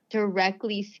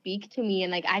directly speak to me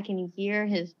and like I can hear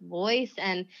his voice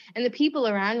and the people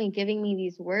around me giving me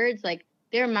these words, like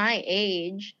they're my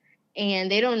age and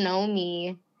they don't know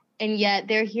me, and yet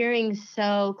they're hearing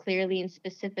so clearly and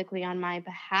specifically on my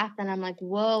behalf. And I'm like,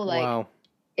 whoa, like wow.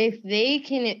 If they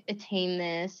can attain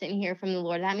this and hear from the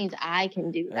Lord, that means I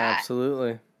can do that.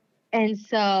 Absolutely. And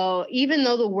so even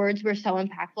though the words were so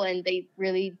impactful and they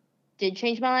really did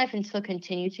change my life and still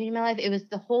continue to change my life, it was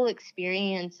the whole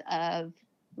experience of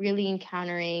really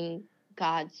encountering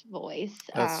God's voice.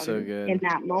 That's so good. In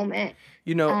that moment.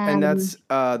 And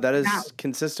that is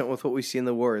consistent with what we see in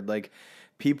the Word. Like,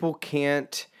 people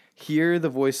can't hear the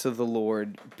voice of the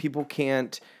Lord. People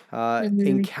can't Mhm.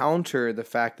 encounter the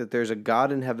fact that there's a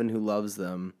God in heaven who loves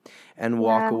them and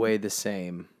walk Yeah. away the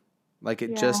same. Like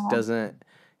it just Yeah. doesn't,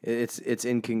 it's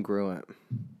incongruent.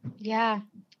 Yeah.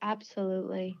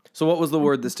 Absolutely. So what was the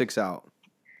word that sticks out?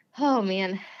 Oh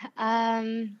man.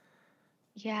 Um.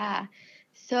 Yeah.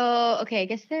 So okay, I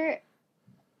guess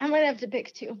I might have to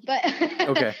pick two, but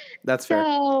Okay, that's fair.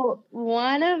 so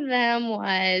one of them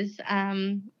was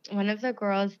one of the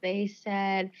girls. They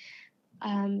said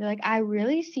they're like, I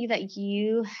really see that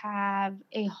you have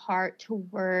a heart to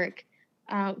work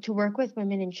with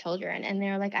women and children. And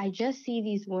they're like, I just see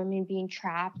these women being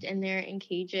trapped and they're in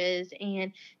cages,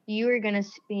 and you are going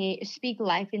to speak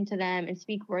life into them and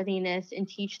speak worthiness and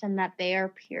teach them that they are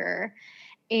pure.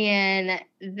 And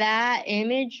that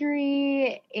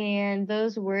imagery and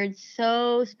those words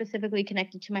so specifically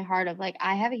connected to my heart of like,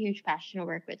 I have a huge passion to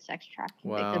work with sex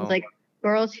trafficking victims, Wow. like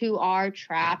girls who are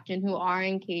trapped and who are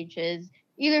in cages,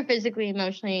 either physically,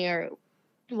 emotionally, or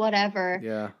whatever.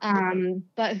 Yeah.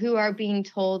 But who are being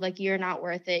told like, you're not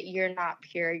worth it, you're not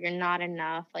pure, you're not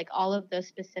enough, like all of those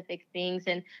specific things.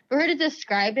 And for her to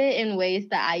describe it in ways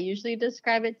that I usually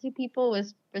describe it to people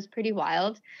was pretty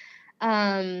wild.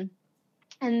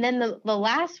 And then the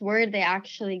last word they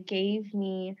actually gave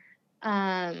me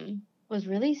was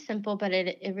really simple, but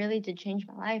it really did change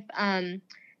my life.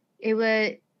 It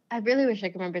was, I really wish I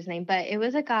could remember his name, but it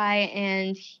was a guy,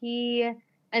 and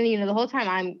the whole time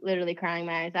I'm literally crying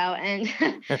my eyes out.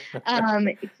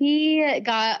 And he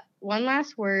got one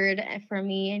last word from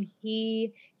me, and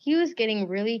he was getting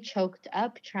really choked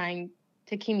up trying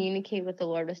to communicate what the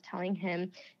Lord was telling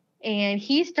him. And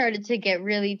he started to get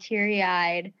really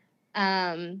teary-eyed.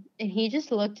 And he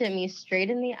just looked at me straight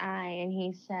in the eye, and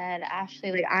he said,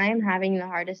 Ashley, like, I am having the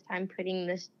hardest time putting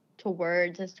this to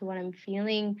words as to what I'm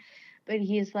feeling. But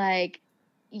he's like,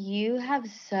 you have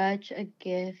such a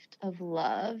gift of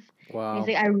love. And Wow.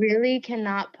 he's like, I really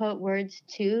cannot put words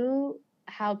to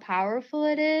how powerful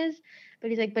it is. But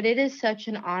he's like, but it is such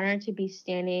an honor to be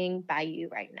standing by you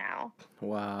right now.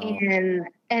 Wow. And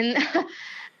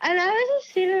and I was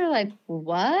just sitting there like,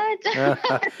 what?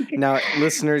 Now,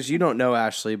 listeners, you don't know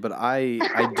Ashley, but I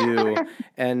do,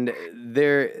 and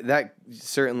that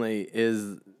certainly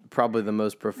is probably the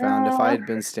most profound. If I had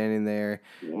been standing there,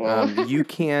 you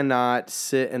cannot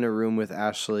sit in a room with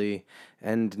Ashley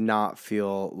and not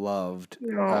feel loved.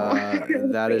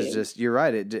 That is just, you're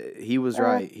right. He was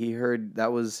right. He heard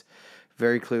that was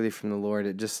very clearly from the Lord.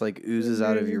 It just like oozes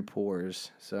out of your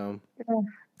pores. So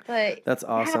But that's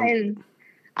awesome. yeah, and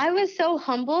I was so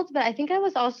humbled, but I think I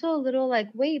was also a little like,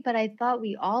 wait, but I thought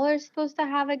we all are supposed to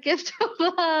have a gift of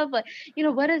love. Like,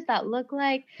 what does that look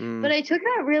like? But I took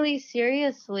that really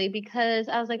seriously because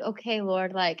I was like, okay,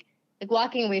 Lord, like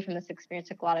walking away from this experience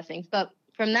took a lot of things. But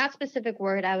from that specific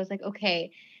word, I was like,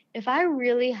 okay, if I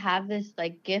really have this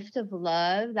like gift of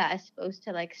love that is supposed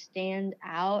to like stand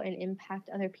out and impact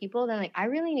other people, then like I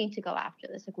really need to go after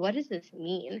this. Like, what does this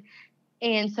mean?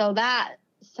 And so that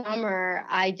summer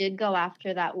I did go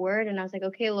after that word, and I was like,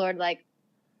 okay, Lord, like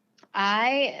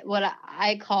what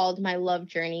I called my love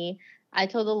journey. I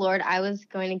told the Lord I was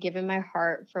going to give him my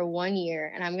heart for 1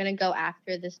 year, and I'm going to go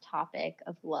after this topic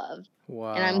of love.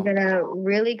 Wow. And I'm going to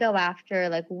really go after,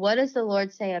 like, what does the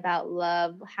Lord say about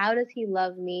love? How does he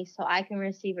love me so I can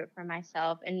receive it for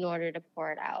myself in order to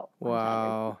pour it out onto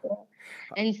other people?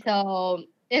 And so,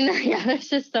 yeah, there's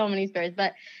just so many stories.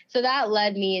 But so that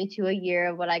led me into a year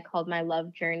of what I called my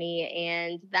love journey.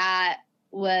 And that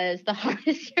was the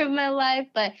hardest year of my life,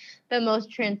 but the most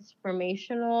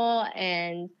transformational.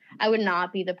 And I would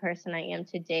not be the person I am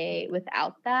today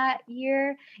without that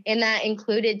year. And that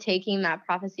included taking that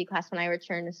prophecy class when I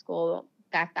returned to school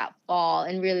back that fall,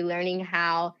 and really learning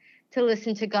how to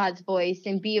listen to God's voice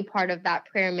and be a part of that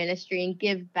prayer ministry and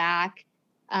give back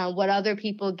what other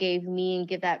people gave me, and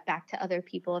give that back to other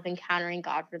people, of encountering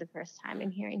God for the first time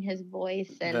and hearing his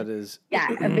voice. And that is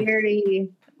a very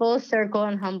full circle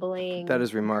and humbling. That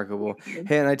is remarkable.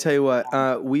 Hey, and I tell you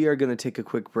what, we are going to take a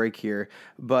quick break here,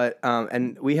 but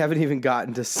and we haven't even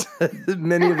gotten to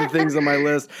many of the things on my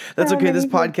list. That's okay. This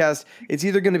podcast, it's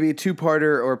either going to be a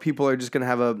two-parter, or people are just going to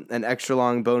have an extra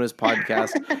long bonus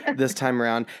podcast this time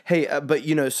around. Hey, but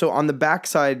so on the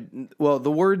backside, well, the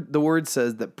word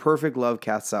says that perfect love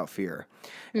casts out fear.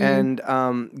 And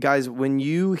guys, when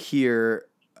you hear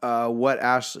what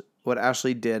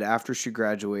Ashley did after she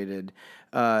graduated,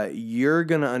 you're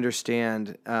going to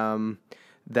understand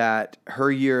that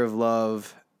her year of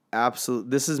love,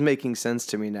 absolutely, this is making sense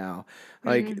to me now.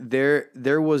 Like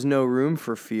there was no room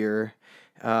for fear.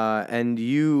 And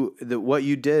what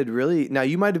you did really, now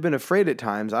you might have been afraid at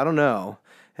times, I don't know.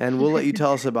 and we'll let you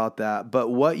tell us about that. But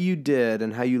what you did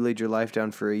and how you laid your life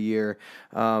down for a year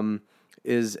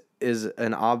is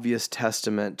an obvious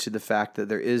testament to the fact that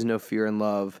there is no fear in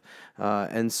love,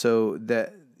 and so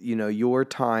that your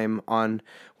time on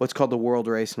what's called the world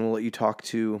race, and we'll let you talk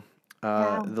to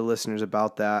the listeners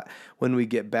about that when we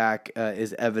get back,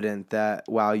 is evident that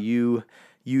wow, you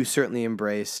certainly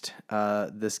embraced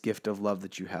this gift of love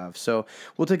that you have. So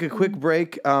we'll take a quick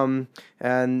break, and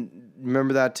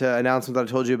remember that announcement that I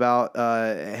told you about.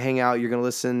 Hang out. You're going to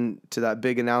listen to that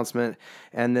big announcement,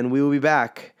 and then we will be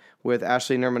back with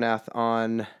Ashley Nurmanath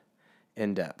on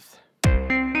In Depth.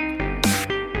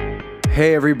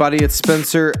 Hey everybody, it's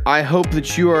Spencer. I hope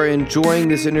that you are enjoying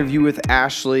this interview with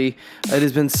Ashley. It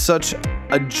has been such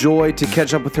a joy to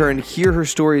catch up with her and hear her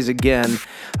stories again.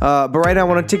 But right now I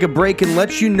want to take a break and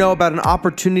let you know about an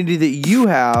opportunity that you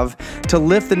have to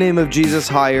lift the name of Jesus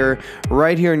higher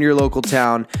right here in your local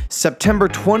town. September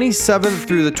 27th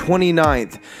through the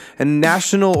 29th, a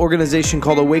national organization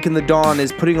called Awaken the Dawn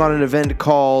is putting on an event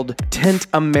called Tent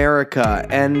America.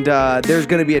 And there's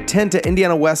going to be a tent at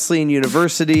Indiana Wesleyan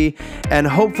University and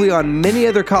hopefully on many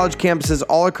other college campuses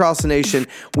all across the nation.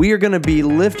 We are going to be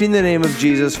lifting the name of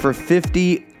Jesus for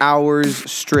 50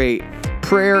 hours straight.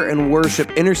 Prayer and worship,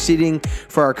 interceding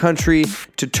for our country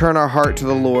to turn our heart to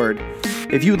the Lord.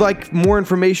 If you would like more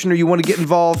information or you want to get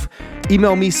involved,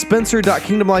 email me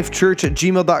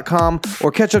spencer.kingdomlifechurch@gmail.com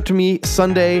or catch up to me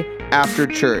Sunday after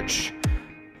church.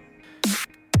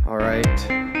 All right,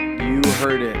 you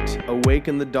heard it.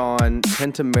 Awaken the Dawn,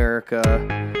 Tent America.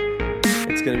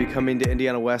 It's going to be coming to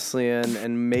Indiana Wesleyan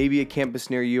and maybe a campus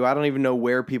near you. I don't even know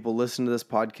where people listen to this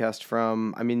podcast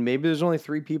from. I mean, maybe there's only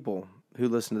 3 people who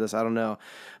listen to this. I don't know.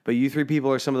 But you 3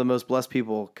 people are some of the most blessed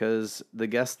people because the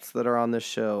guests that are on this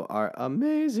show are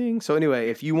amazing. So anyway,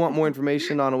 if you want more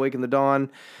information on Awaken the Dawn,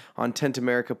 on Tent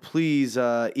America, please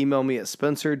email me at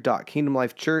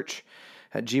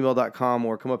spencer.kingdomlifechurch@gmail.com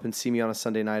or come up and see me on a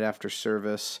Sunday night after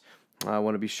service. I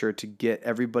want to be sure to get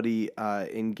everybody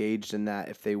engaged in that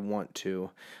if they want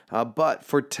to. But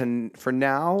for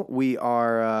now, we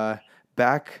are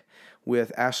back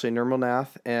with Ashley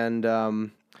Nurmanath, and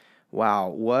wow,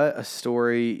 what a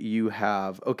story you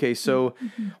have. Okay, so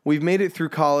we've made it through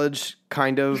college,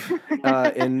 kind of,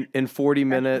 in 40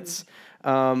 minutes.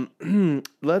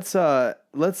 Let's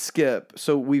skip.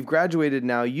 So we've graduated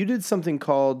now. You did something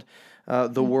called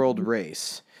the World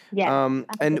Race. Yes.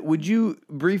 And would you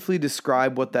briefly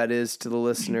describe what that is to the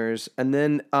listeners? And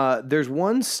then there's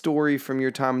one story from your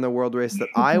time in the World Race that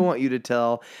I want you to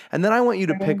tell, and then I want you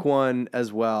to pick one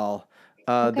as well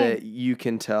that you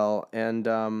can tell. And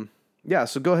so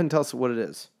go ahead and tell us what it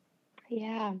is.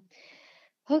 Yeah.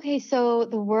 Okay, so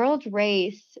the World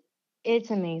Race,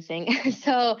 it's amazing.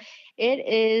 So it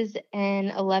is an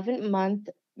 11-month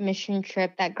mission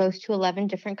trip that goes to 11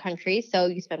 different countries. So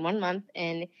you spend 1 month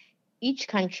in each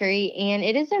country, and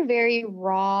it is a very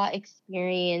raw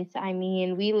experience. I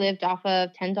mean, we lived off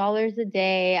of $10 a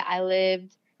day. I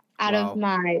lived out of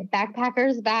my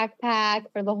backpacker's backpack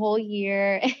for the whole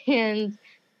year, and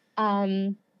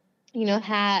had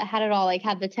it all, like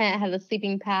had the tent, had the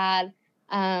sleeping pad,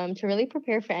 to really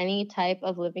prepare for any type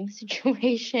of living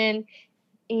situation.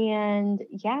 And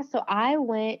yeah, so I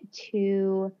went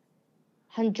to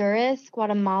Honduras,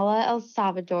 Guatemala, El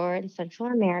Salvador in Central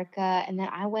America. And then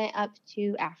I went up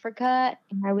to Africa,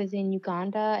 and I was in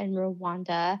Uganda and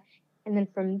Rwanda. And then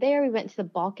from there, we went to the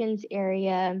Balkans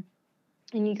area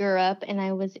in Europe, and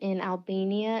I was in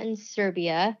Albania and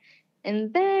Serbia.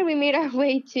 And then we made our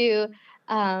way to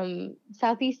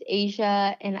Southeast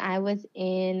Asia, and I was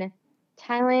in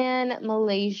Thailand,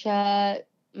 Malaysia,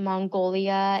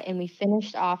 Mongolia, and we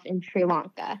finished off in Sri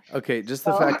Lanka. Okay, just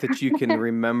the fact that you can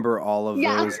remember all of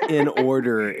those in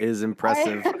order is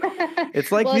impressive.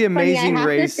 It's like the Amazing Race.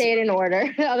 I have to say it in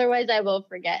order, otherwise I will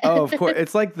forget. Oh, of course.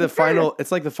 It's like the final.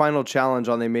 It's like the final challenge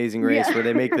on the Amazing Race, where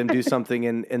they make them do something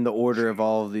in the order of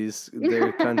all of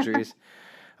their countries.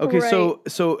 Okay, right.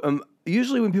 So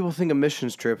usually when people think of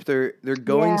missions trip, they're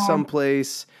going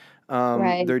someplace.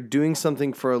 Right. They're doing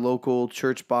something for a local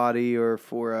church body or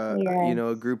for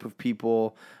a group of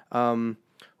people.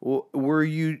 Were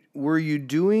you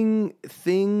doing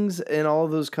things in all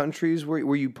of those countries?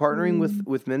 Were you partnering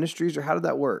with ministries, or how did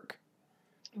that work?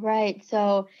 Right.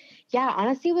 So, yeah,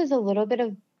 honestly, it was a little bit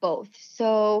of both.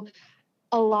 So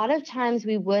a lot of times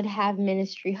we would have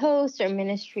ministry hosts or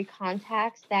ministry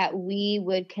contacts that we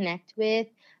would connect with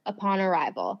upon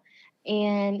arrival.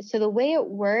 And so the way it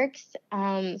works,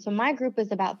 so my group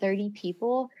was about 30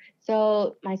 people.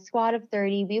 So my squad of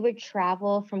 30, we would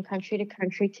travel from country to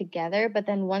country together. But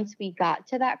then once we got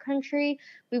to that country,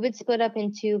 we would split up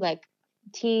into like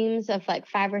teams of like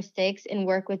 5 or 6 and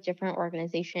work with different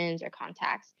organizations or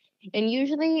contacts. And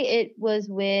usually it was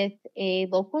with a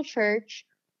local church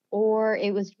or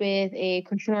it was with a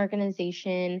Christian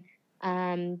organization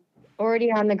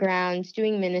already on the ground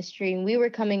doing ministry. And we were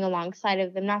coming alongside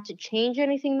of them, not to change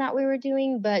anything that we were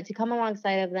doing, but to come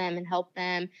alongside of them and help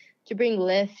them to bring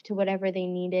lift to whatever they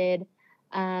needed.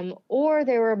 Or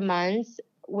there were months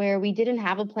where we didn't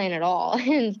have a plan at all.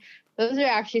 And those are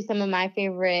actually some of my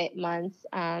favorite months.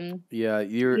 Yeah,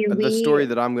 the story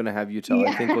that I'm going to have you tell,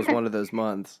 I think, was one of those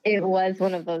months. It was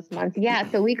one of those months. Yeah,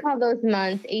 so we call those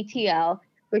months ATL,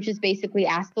 which is basically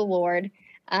Ask the Lord.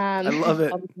 I love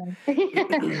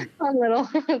it. Fun little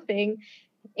thing.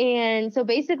 And so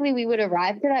basically we would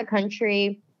arrive to that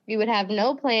country. We would have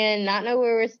no plan, not know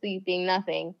where we're sleeping,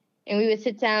 nothing. And we would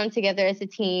sit down together as a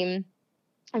team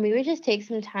and we would just take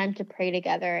some time to pray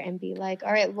together and be like,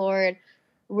 all right, Lord,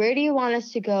 where do you want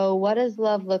us to go? What does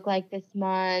love look like this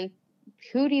month?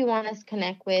 Who do you want us to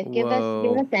connect with? Give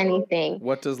us anything.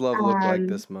 What does love look like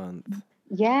this month?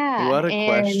 Yeah. What a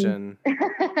question.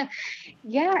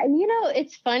 Yeah. And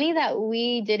it's funny that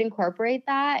we did incorporate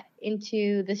that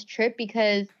into this trip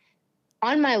because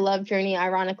on my love journey,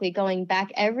 ironically, going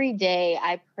back every day,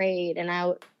 I prayed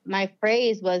and my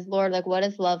phrase was, Lord, like, what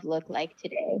does love look like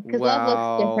today? Because love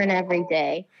looks different every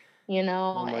day,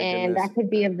 and that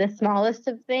could be of the smallest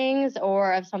of things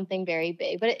or of something very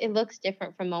big, but it looks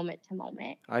different from moment to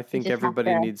moment. I think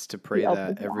everybody needs to pray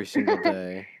that every single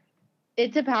day.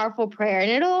 It's a powerful prayer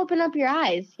and it'll open up your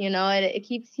eyes. It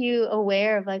keeps you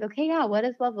aware of like, okay, yeah, what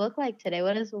does love look like today?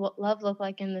 What does love look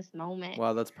like in this moment?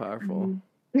 Wow, that's powerful.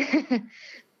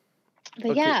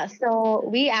 But yeah, so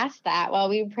we asked that while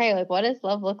we pray, like, what does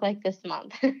love look like this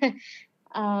month?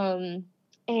 And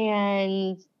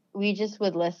we just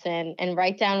would listen and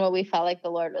write down what we felt like the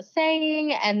Lord was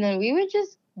saying. And then we would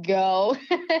just go.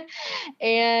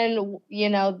 And,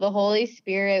 the Holy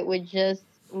Spirit would just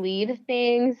lead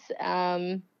things.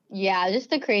 Just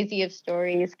the craziest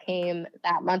stories came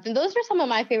that month. And those were some of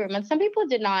my favorite months. Some people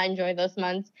did not enjoy those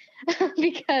months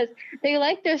because they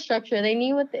liked their structure. They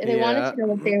knew what they wanted to know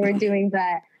what they were doing,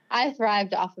 but I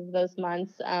thrived off of those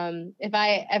months. If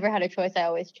I ever had a choice, I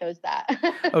always chose that.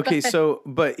 Okay,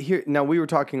 but here, now we were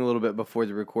talking a little bit before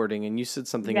the recording and you said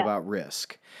something about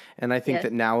risk. And I think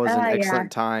that now is an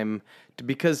excellent time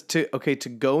to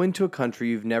go into a country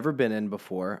you've never been in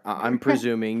before. I'm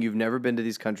presuming you've never been to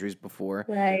these countries before,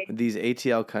 right? These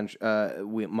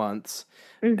ATL months.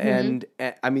 And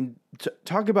I mean,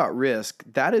 talk about risk.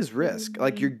 That is risk.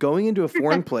 Like you're going into a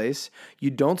foreign place,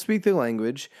 you don't speak the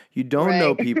language, you don't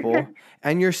know people,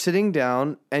 and you're sitting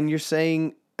down and you're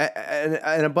saying,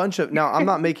 and a bunch of, now I'm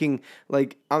not making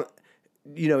like,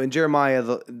 in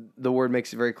Jeremiah, the word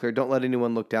makes it very clear, don't let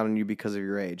anyone look down on you because of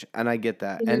your age. And I get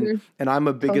that. And I'm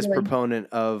a biggest proponent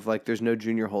of like, there's no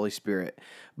junior Holy Spirit,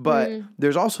 but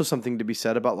there's also something to be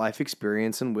said about life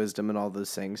experience and wisdom and all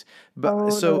those things. But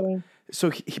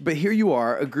but here you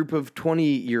are, a group of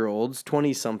 20-year-olds,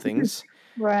 20-somethings,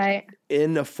 right,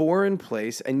 in a foreign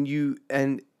place, and you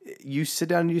sit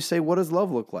down and you say, what does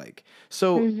love look like?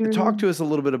 So talk to us a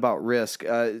little bit about risk.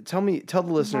 Tell the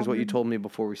listeners what you told me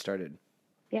before we started.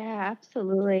 Yeah,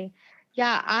 absolutely.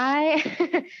 Yeah,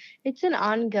 it's an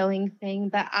ongoing thing,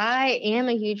 but I am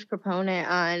a huge proponent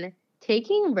on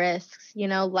taking risks.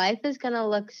 Life is going to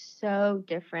look so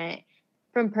different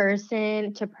from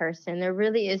person to person. There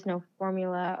really is no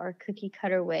formula or cookie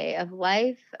cutter way of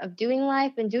life, of doing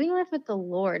life and doing life with the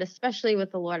Lord, especially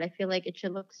with the Lord. I feel like it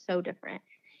should look so different.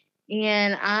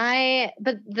 And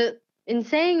in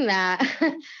saying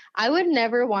that, I would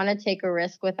never want to take a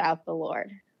risk without the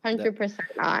Lord. 100%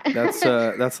 not. That's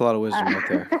a lot of wisdom right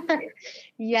there.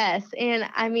 Yes. And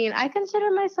I mean, I consider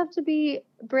myself to be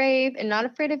brave and not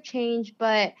afraid of change,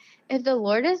 but if the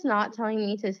Lord is not telling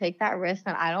me to take that risk,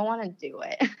 then I don't want to do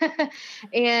it.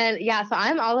 And yeah, so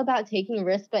I'm all about taking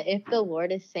risks, but if the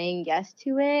Lord is saying yes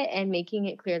to it and making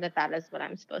it clear that that is what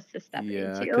I'm supposed to step into.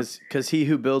 Yeah, because he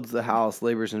who builds the house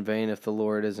labors in vain if the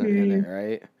Lord isn't in it,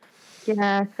 right?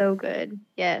 Yeah, so good.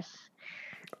 Yes.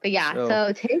 But yeah,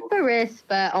 so take the risk,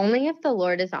 but only if the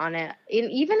Lord is on it.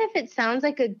 And even if it sounds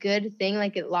like a good thing,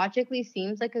 like it logically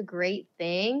seems like a great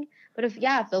thing, but if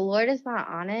the Lord is not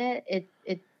on it,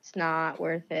 it's not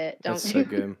worth it. That's so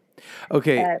good.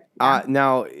 Okay,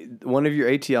 now one of your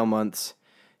ATL months,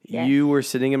 you were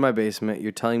sitting in my basement.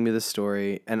 You're telling me this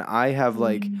story, and I have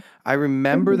I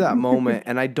remember that moment,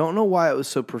 and I don't know why it was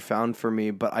so profound for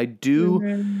me, but I do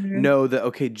know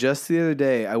that. just the other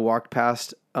day I walked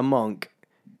past a monk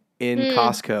in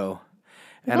Costco.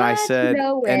 And I said,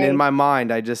 and in my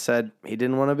mind, I just said, he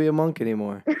didn't want to be a monk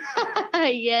anymore.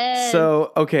 Yes.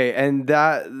 So, okay, and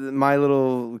that my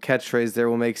little catchphrase there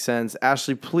will make sense.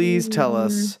 Ashley, please tell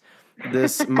us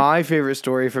my favorite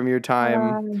story from your time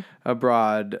Um,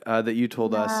 abroad that you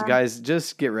told us. yeah. Guys,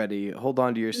 just get ready. Hold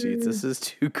on to your seats. This is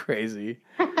too crazy.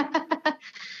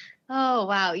 Oh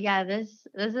wow, yeah, this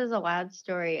is a wild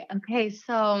story. Okay,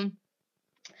 so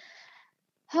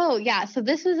so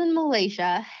this was in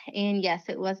Malaysia, and yes,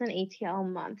 it was an ATL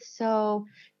month. So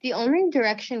the only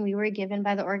direction we were given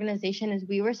by the organization is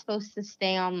we were supposed to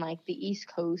stay on like the east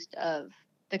coast of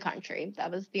the country.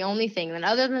 That was the only thing. And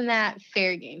other than that,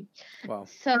 fair game. Wow.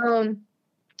 So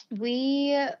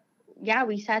we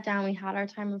we sat down, we had our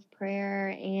time of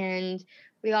prayer, and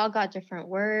we all got different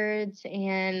words,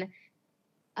 and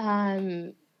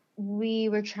we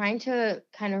were trying to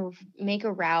kind of make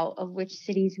a route of which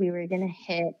cities we were going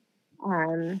to hit.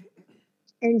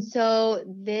 And so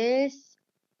this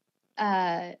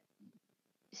uh,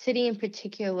 city in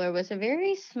particular was a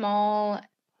very small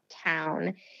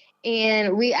town.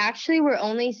 And we actually were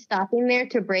only stopping there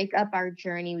to break up our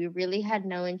journey. We really had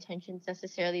no intentions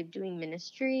necessarily of doing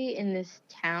ministry in this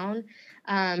town,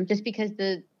 just because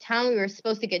the town we were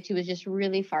supposed to get to was just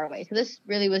really far away. So this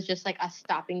really was just like a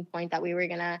stopping point that we were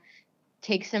going to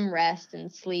take some rest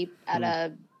and sleep at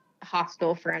a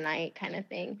hostel for a night kind of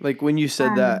thing. Like when you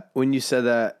said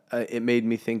that, it made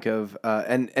me think of,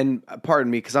 and pardon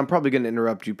me, because I'm probably going to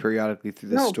interrupt you periodically through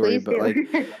this story, but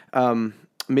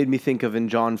made me think of in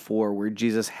John 4 where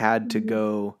Jesus had to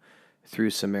go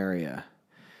through Samaria,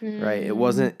 right? It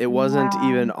wasn't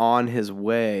even on his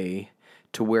way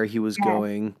to where he was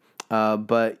going,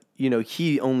 but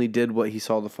he only did what he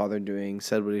saw the Father doing,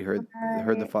 said what he heard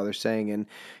the Father saying, and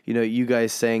you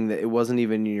guys saying that it wasn't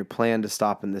even in your plan to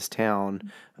stop in this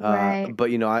town, but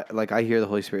I hear the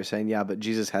Holy Spirit saying, yeah, but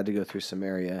Jesus had to go through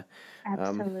Samaria.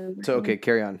 Absolutely. So okay,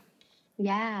 carry on.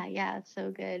 Yeah, it's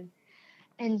so good.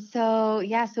 And so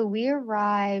so we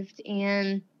arrived,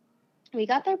 and we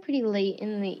got there pretty late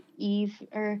in the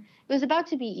or it was about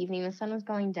to be evening. The sun was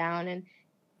going down, and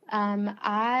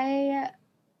I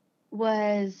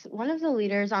was one of the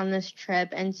leaders on this trip,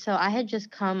 and so I had just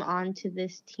come onto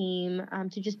this team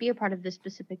to just be a part of this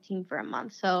specific team for a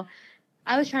month. So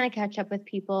I was trying to catch up with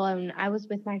people, and I was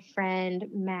with my friend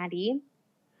Maddie.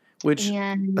 Which,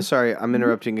 And sorry, I'm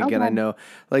interrupting again. Okay. I know,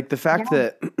 like the fact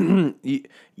that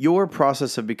your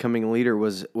process of becoming a leader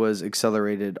was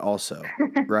accelerated also,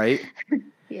 right?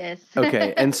 Yes.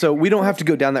 Okay, and so we don't have to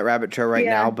go down that rabbit trail right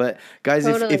Yeah, now, but guys,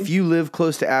 totally. if you live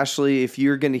close to Ashley, if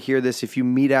you're going to hear this, if you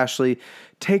meet Ashley,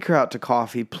 take her out to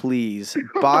coffee, please.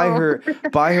 Buy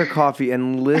her coffee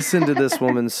and listen to this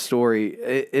woman's story.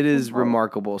 It is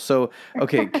remarkable. So,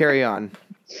 okay, carry on.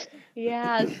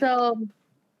 Yeah, so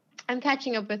I'm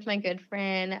catching up with my good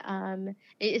friend.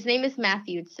 His name is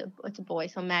Matthew. It's a boy,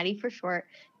 so Maddie for short.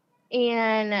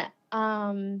 And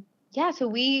so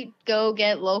we go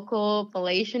get local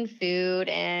Malaysian food,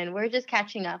 and we're just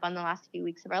catching up on the last few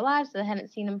weeks of our lives. So I hadn't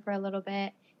seen him for a little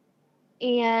bit.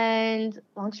 And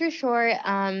long story short,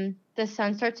 the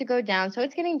sun starts to go down, so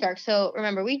it's getting dark. So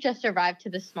remember, we just arrived to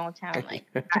this small town like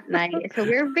at night, so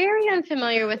we're very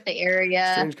unfamiliar with the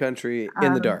area. Strange country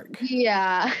in the dark.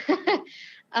 Yeah.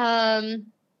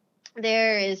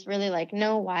 There is really like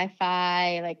no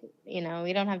Wi-Fi, like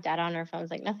we don't have data on our phones,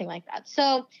 like nothing like that.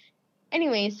 So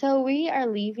anyway, so we are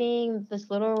leaving this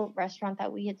little restaurant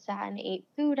that we had sat and ate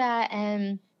food at,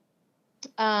 and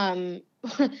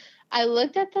I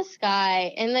looked at the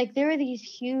sky, and like there were these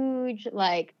huge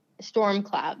like storm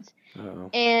clouds. Uh-oh.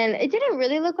 And it didn't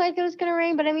really look like it was going to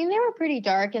rain, but I mean, they were pretty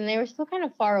dark, and they were still kind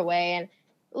of far away. And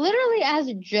literally as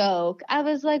a joke, I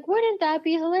was like, wouldn't that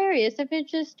be hilarious if it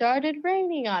just started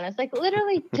raining on us? Like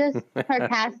literally just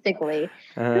sarcastically.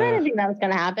 I didn't think that was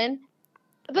going to happen.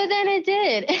 But then it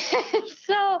did.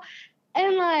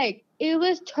 And like, it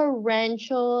was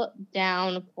torrential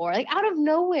downpour, like out of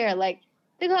nowhere. Like,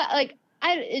 it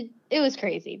was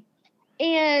crazy.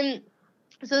 And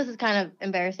so this is kind of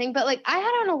embarrassing, but like I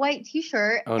had on a white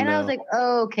t-shirt, I was like,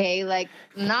 okay, like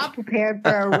not prepared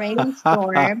for a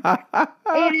rainstorm.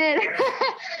 And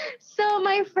so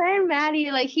my friend Maddie,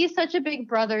 like he's such a big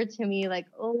brother to me, like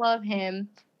love him.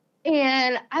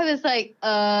 And I was like,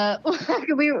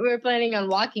 we were planning on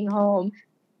walking home.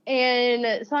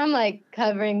 And so I'm like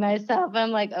covering myself.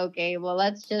 I'm like, okay, well,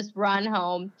 let's just run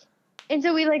home. And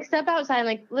so we like step outside,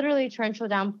 like literally torrential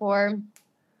downpour.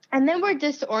 And then we're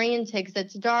disoriented because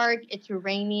it's dark, it's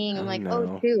raining. I'm like,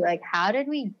 oh shoot, like how did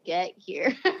we get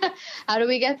here? How do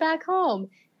we get back home?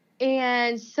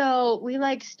 And so we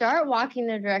like start walking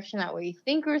the direction that we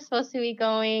think we're supposed to be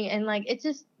going, and like it's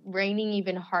just raining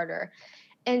even harder.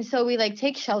 And so we like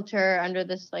take shelter under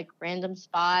this like random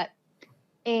spot.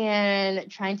 and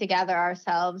trying to gather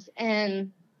ourselves.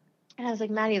 And I was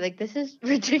like, Maddie, like, this is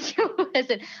ridiculous.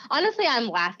 And honestly, I'm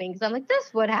laughing because I'm like,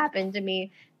 this would happen to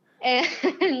me.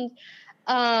 And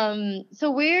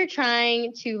so we're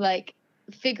trying to like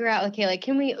figure out, okay, like,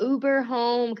 can we Uber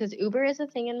home? Because Uber is a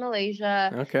thing in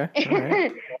Malaysia. Okay. All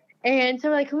right. And so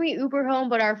like, can we Uber home?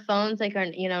 But our phones like are,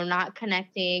 not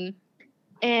connecting.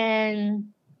 And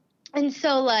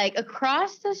so like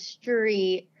across the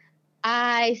street,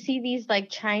 I see these like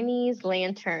Chinese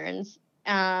lanterns,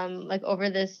 like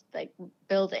over this like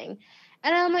building.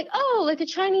 And I'm like, oh, like a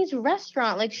Chinese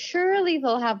restaurant. Like surely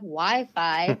they'll have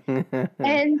Wi-Fi.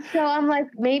 And so I'm like,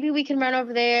 maybe we can run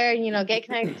over there and, get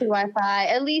connected to Wi-Fi.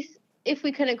 At least if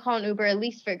we couldn't call an Uber, at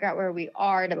least figure out where we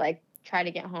are to like try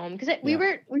to get home. Because we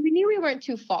knew we weren't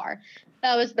too far.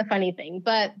 That was the funny thing.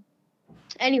 But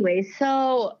anyway,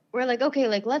 so we're like, okay,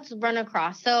 like let's run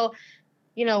across. So,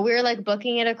 we're like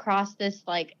booking it across this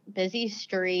like busy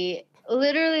street.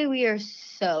 Literally, we are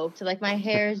soaked. Like my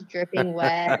hair is dripping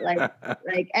wet.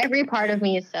 Like every part of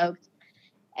me is soaked.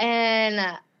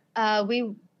 And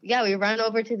we run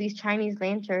over to these Chinese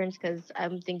lanterns because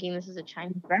I'm thinking this is a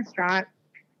Chinese restaurant.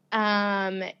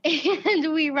 And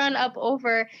we run up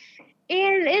over,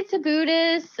 and it's a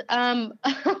Buddhist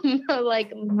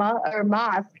like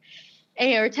mosque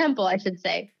or temple, I should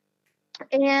say.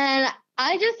 And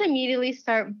I just immediately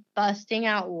start busting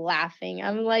out laughing.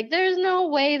 I'm like, there's no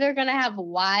way they're going to have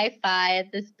Wi-Fi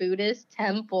at this Buddhist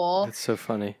temple. That's so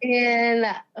funny. And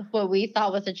what we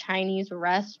thought was a Chinese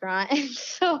restaurant. And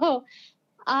so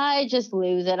I just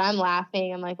lose it. I'm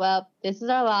laughing. I'm like, well, this is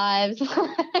our lives.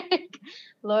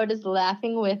 Lord is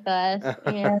laughing with us.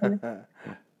 And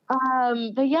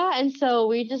but yeah, and so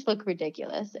we just look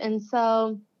ridiculous. And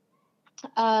so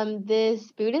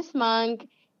this Buddhist monk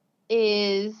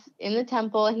is in the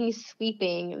temple and he's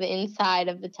sweeping the inside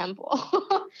of the temple.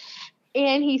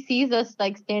 And he sees us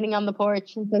like standing on the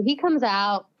porch. And so he comes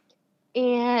out,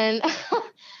 and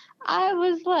I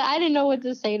was like, I didn't know what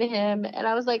to say to him. And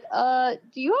I was like,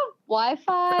 do you have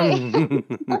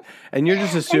Wi-Fi? And you're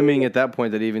just assuming at that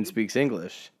point that he even speaks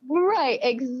English. Right,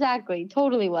 exactly.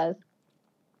 Totally was.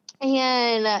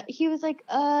 And he was like,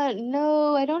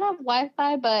 no, I don't have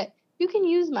Wi-Fi, but you can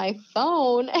use my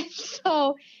phone. And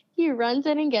so he runs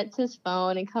in and gets his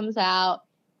phone and comes out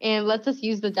and lets us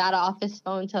use the data off his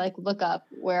phone to like look up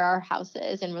where our house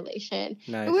is in relation.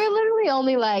 Nice. And we were literally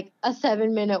only like a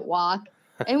 7-minute walk,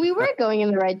 and we were going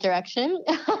in the right direction.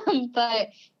 But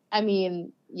I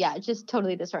mean, yeah, just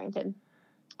totally disoriented.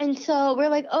 And so we're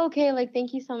like, okay, like,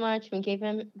 thank you so much. We gave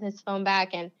him his phone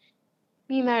back, and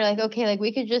me and Matt are like, okay, like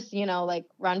we could just, like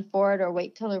run forward or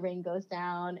wait till the rain goes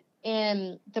down.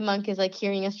 And the monk is like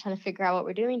hearing us trying to figure out what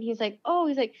we're doing. He's like,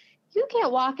 you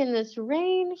can't walk in this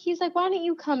rain. He's like, why don't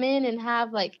you come in and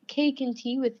have like cake and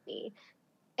tea with me?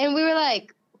 And we were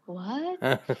like,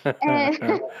 what?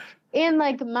 and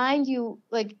like, mind you,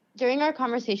 like during our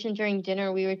conversation during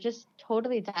dinner, we were just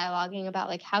totally dialoguing about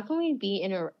like, how can we be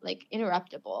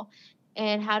interruptible?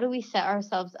 And how do we set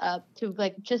ourselves up to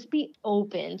like just be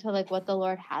open to like what the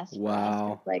Lord has for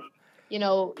us? Like,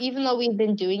 even though we've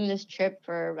been doing this trip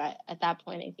for at that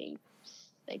point, I think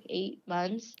like 8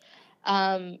 months,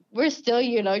 we're still,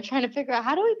 trying to figure out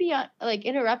how do we be like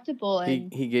interruptible.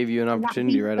 And he gave you an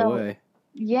opportunity right away.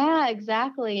 Yeah,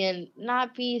 exactly. And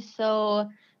not be so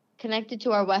connected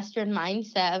to our Western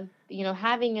mindset of,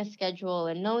 having a schedule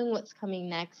and knowing what's coming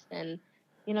next, and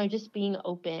just being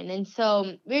open. And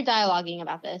so we're dialoguing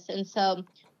about this. And so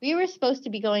we were supposed to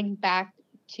be going back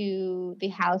to the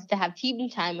house to have team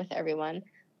time with everyone,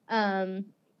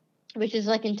 which is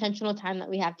like intentional time that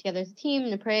we have together as a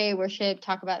team to pray, worship,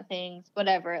 talk about things,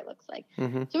 whatever it looks like.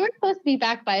 Mm-hmm. So we're supposed to be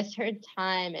back by a certain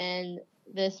time. And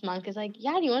this monk is like,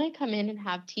 yeah, do you want to come in and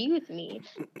have tea with me?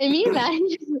 And me and Matt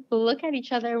just look at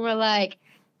each other and we're like,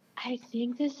 I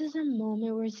think this is a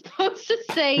moment we're supposed to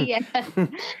say yes.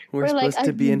 we're supposed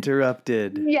to be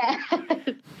interrupted. Yeah.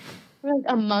 We're like,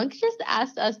 a monk just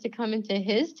asked us to come into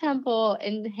his temple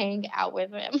and hang out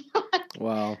with him.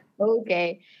 Wow.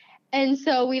 Okay. And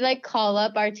so we like call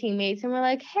up our teammates and we're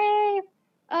like, hey,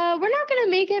 we're not going to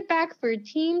make it back for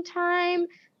team time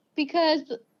because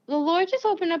the Lord just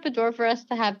opened up a door for us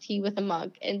to have tea with a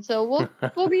monk. And so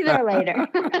we'll be there later.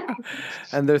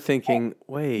 And they're thinking,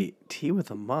 wait, tea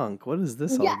with a monk? What is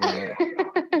this all about?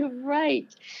 Right.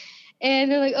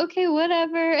 And they're like, okay,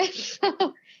 whatever.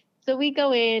 So we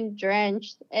go in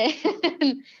drenched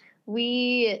and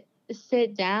we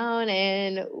sit down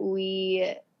and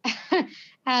we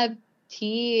have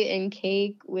tea and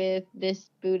cake with this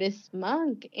Buddhist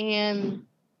monk. And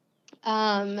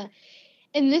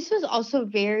this was also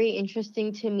very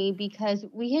interesting to me because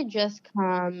we had just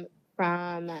come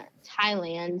from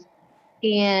Thailand,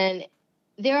 and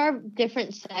there are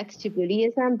different sects to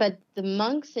Buddhism, but the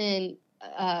monks in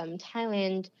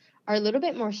Thailand are a little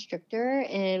bit more stricter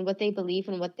in what they believe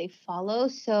and what they follow.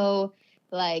 So,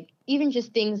 like, even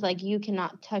just things like you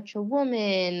cannot touch a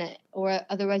woman, or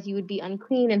otherwise you would be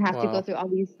unclean and have to go Wow. through all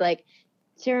these like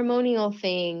ceremonial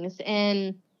things.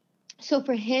 And so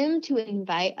for him to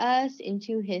invite us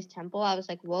into his temple, I was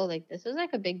like, whoa, like this is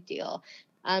like a big deal.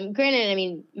 Granted, I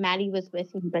mean, Maddie was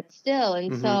with me, but still.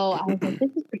 And so I was like,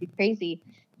 this is pretty crazy.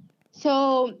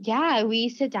 So yeah, we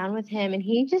sit down with him and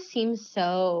he just seems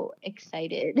so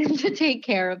excited to take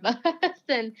care of us.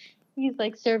 And he's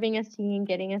like serving us tea and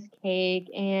getting us cake.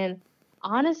 And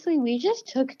honestly, we just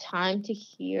took time to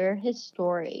hear his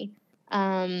story.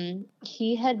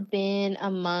 He had been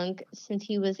a monk since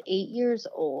he was 8 years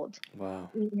old. Wow.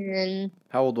 And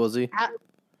How old was he?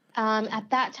 at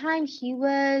that time, he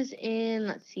was in,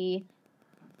 let's see,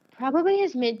 probably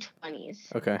his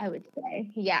mid-20s, Okay. I would say.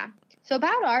 Yeah. So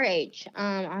about our age,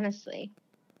 honestly.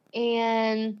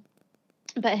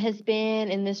 But has been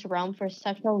in this realm for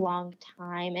such a long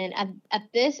time. And at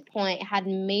this point had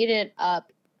made it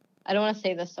up, I don't want to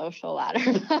say the social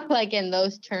ladder, but like in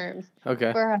those terms,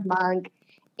 Okay. for a monk,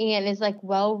 and is like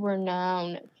well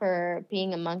renowned for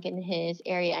being a monk in his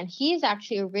area. And he is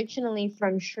actually originally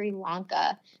from Sri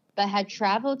Lanka, but had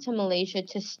traveled to Malaysia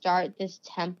to start this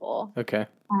temple. Okay.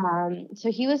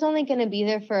 So he was only going to be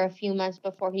there for a few months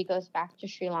before he goes back to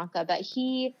Sri Lanka, but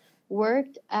he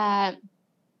worked at,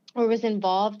 or was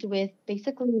involved with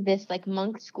basically this like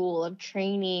monk school of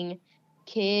training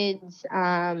kids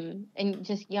and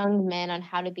just young men on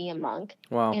how to be a monk.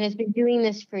 Wow. And has been doing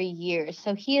this for years.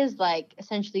 So he has like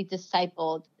essentially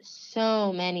discipled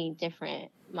so many different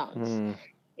monks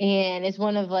and is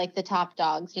one of like the top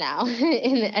dogs now,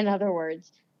 in other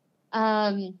words.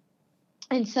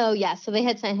 And so, yeah, so they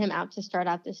had sent him out to start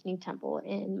out this new temple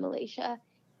in Malaysia.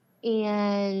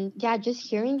 And yeah, just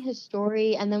hearing his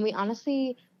story. And then we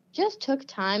honestly just took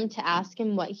time to ask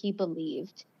him what he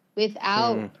believed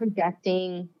without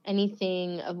projecting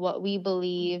anything of what we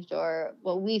believed or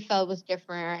what we felt was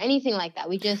different or anything like that.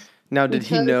 We just... Now, did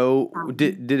he know,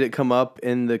 did it come up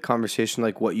in the conversation,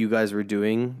 like what you guys were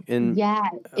doing in? Yeah,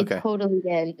 it Okay. totally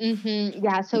did.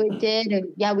 Yeah, so it did.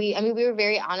 And yeah, we were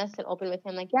very honest and open with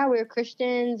him. Like, yeah, we're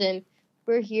Christians and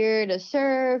we're here to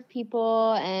serve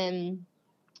people and,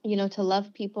 you know, to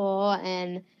love people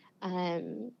and,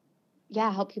 yeah,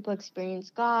 help people experience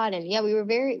God. And yeah, we were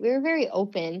very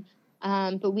open.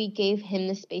 But we gave him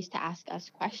the space to ask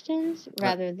us questions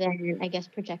rather than, I guess,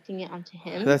 projecting it onto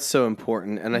him. That's so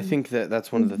important, and I think that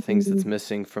that's one of the things that's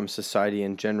missing from society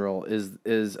in general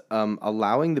is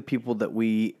allowing the people that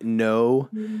we know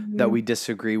that we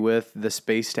disagree with the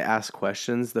space to ask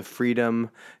questions, the freedom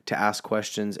to ask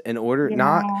questions, in order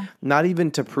not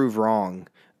even to prove wrong.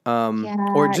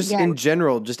 Or just in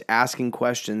general, just asking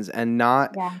questions and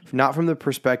not from the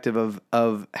perspective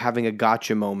of having a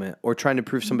gotcha moment or trying to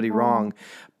prove somebody wrong,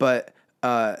 but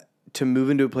to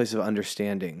move into a place of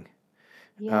understanding.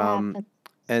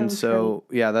 That's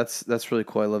really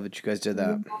cool. I love that you guys did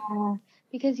that. Yeah,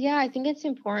 because I think it's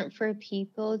important for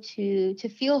people to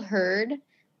feel heard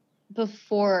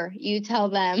before you tell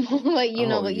them what you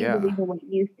know, what you believe and what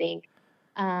you think.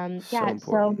 It's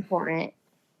so important.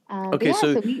 Okay,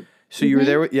 so you were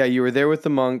there. You were there with the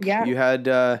monk. Yeah. You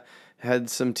had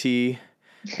some tea.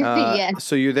 Yes.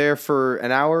 So you're there for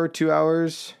an hour, 2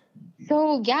 hours.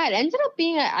 So it ended up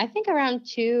being I think around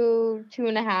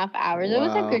 2.5 hours. Wow. It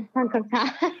was a good chunk of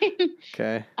time.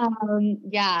 Okay.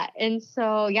 And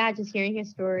so just hearing his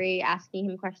story, asking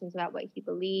him questions about what he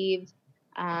believed,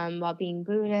 while being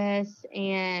Buddhist,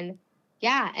 and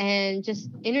just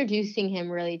introducing him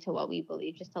really to what we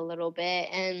believe just a little bit,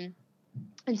 and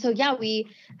so we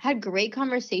had great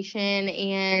conversation,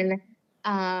 and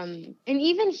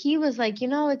even he was like,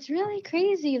 it's really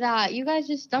crazy that you guys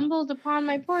just stumbled upon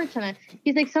my porch, and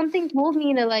he's like, something told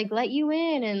me to like let you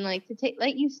in and like to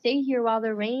let you stay here while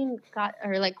the rain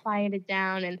quieted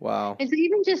down, and wow. And so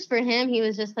even just for him, he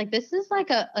was just like, this is like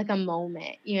a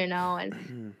moment, and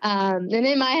and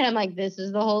in my head I'm like, this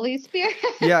is the Holy Spirit.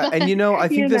 Yeah, and I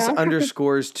think this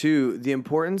underscores too the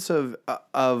importance of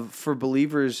for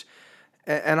believers.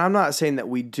 And I'm not saying that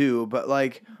we do, but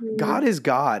like God is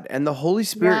God, and the Holy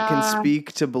Spirit can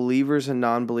speak to believers and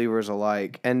non-believers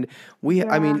alike. And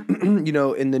I mean,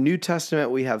 in the New Testament,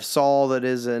 we have Saul that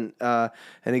is an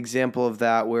example of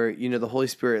that, where the Holy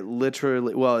Spirit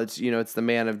literally, it's the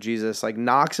man of Jesus, like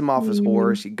knocks him off his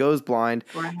horse, he goes blind.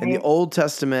 Right. In the Old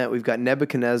Testament, we've got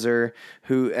Nebuchadnezzar,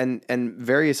 who and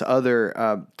various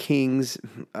other kings,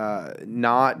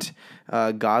 not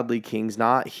godly kings,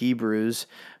 not Hebrews,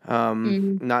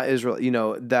 not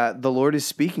Israel, that the Lord is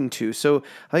speaking to. So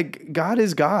like God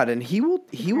is God, and he will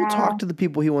talk to the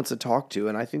people he wants to talk to.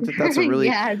 And I think that that's a really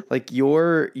Yes. like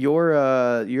your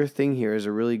thing here is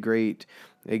a really great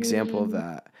example of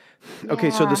that. Okay,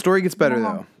 so the story gets better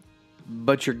though,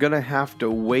 but you're going to have to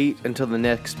wait until the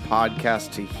next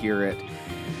podcast to hear it.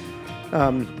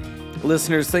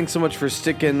 Listeners, thanks so much for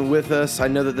sticking with us. I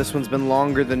know that this one's been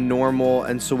longer than normal,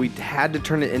 and so we had to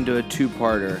turn it into a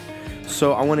two-parter.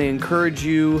 So I want to encourage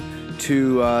you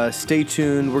to stay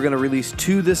tuned. We're going to release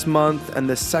 2 this month, and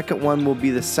the second one will be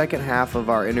the second half of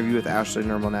our interview with Ashley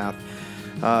Nirmalnath.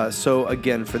 So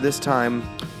again, for this time,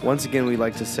 once again, we'd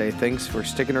like to say thanks for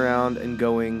sticking around and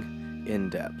going in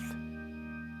depth.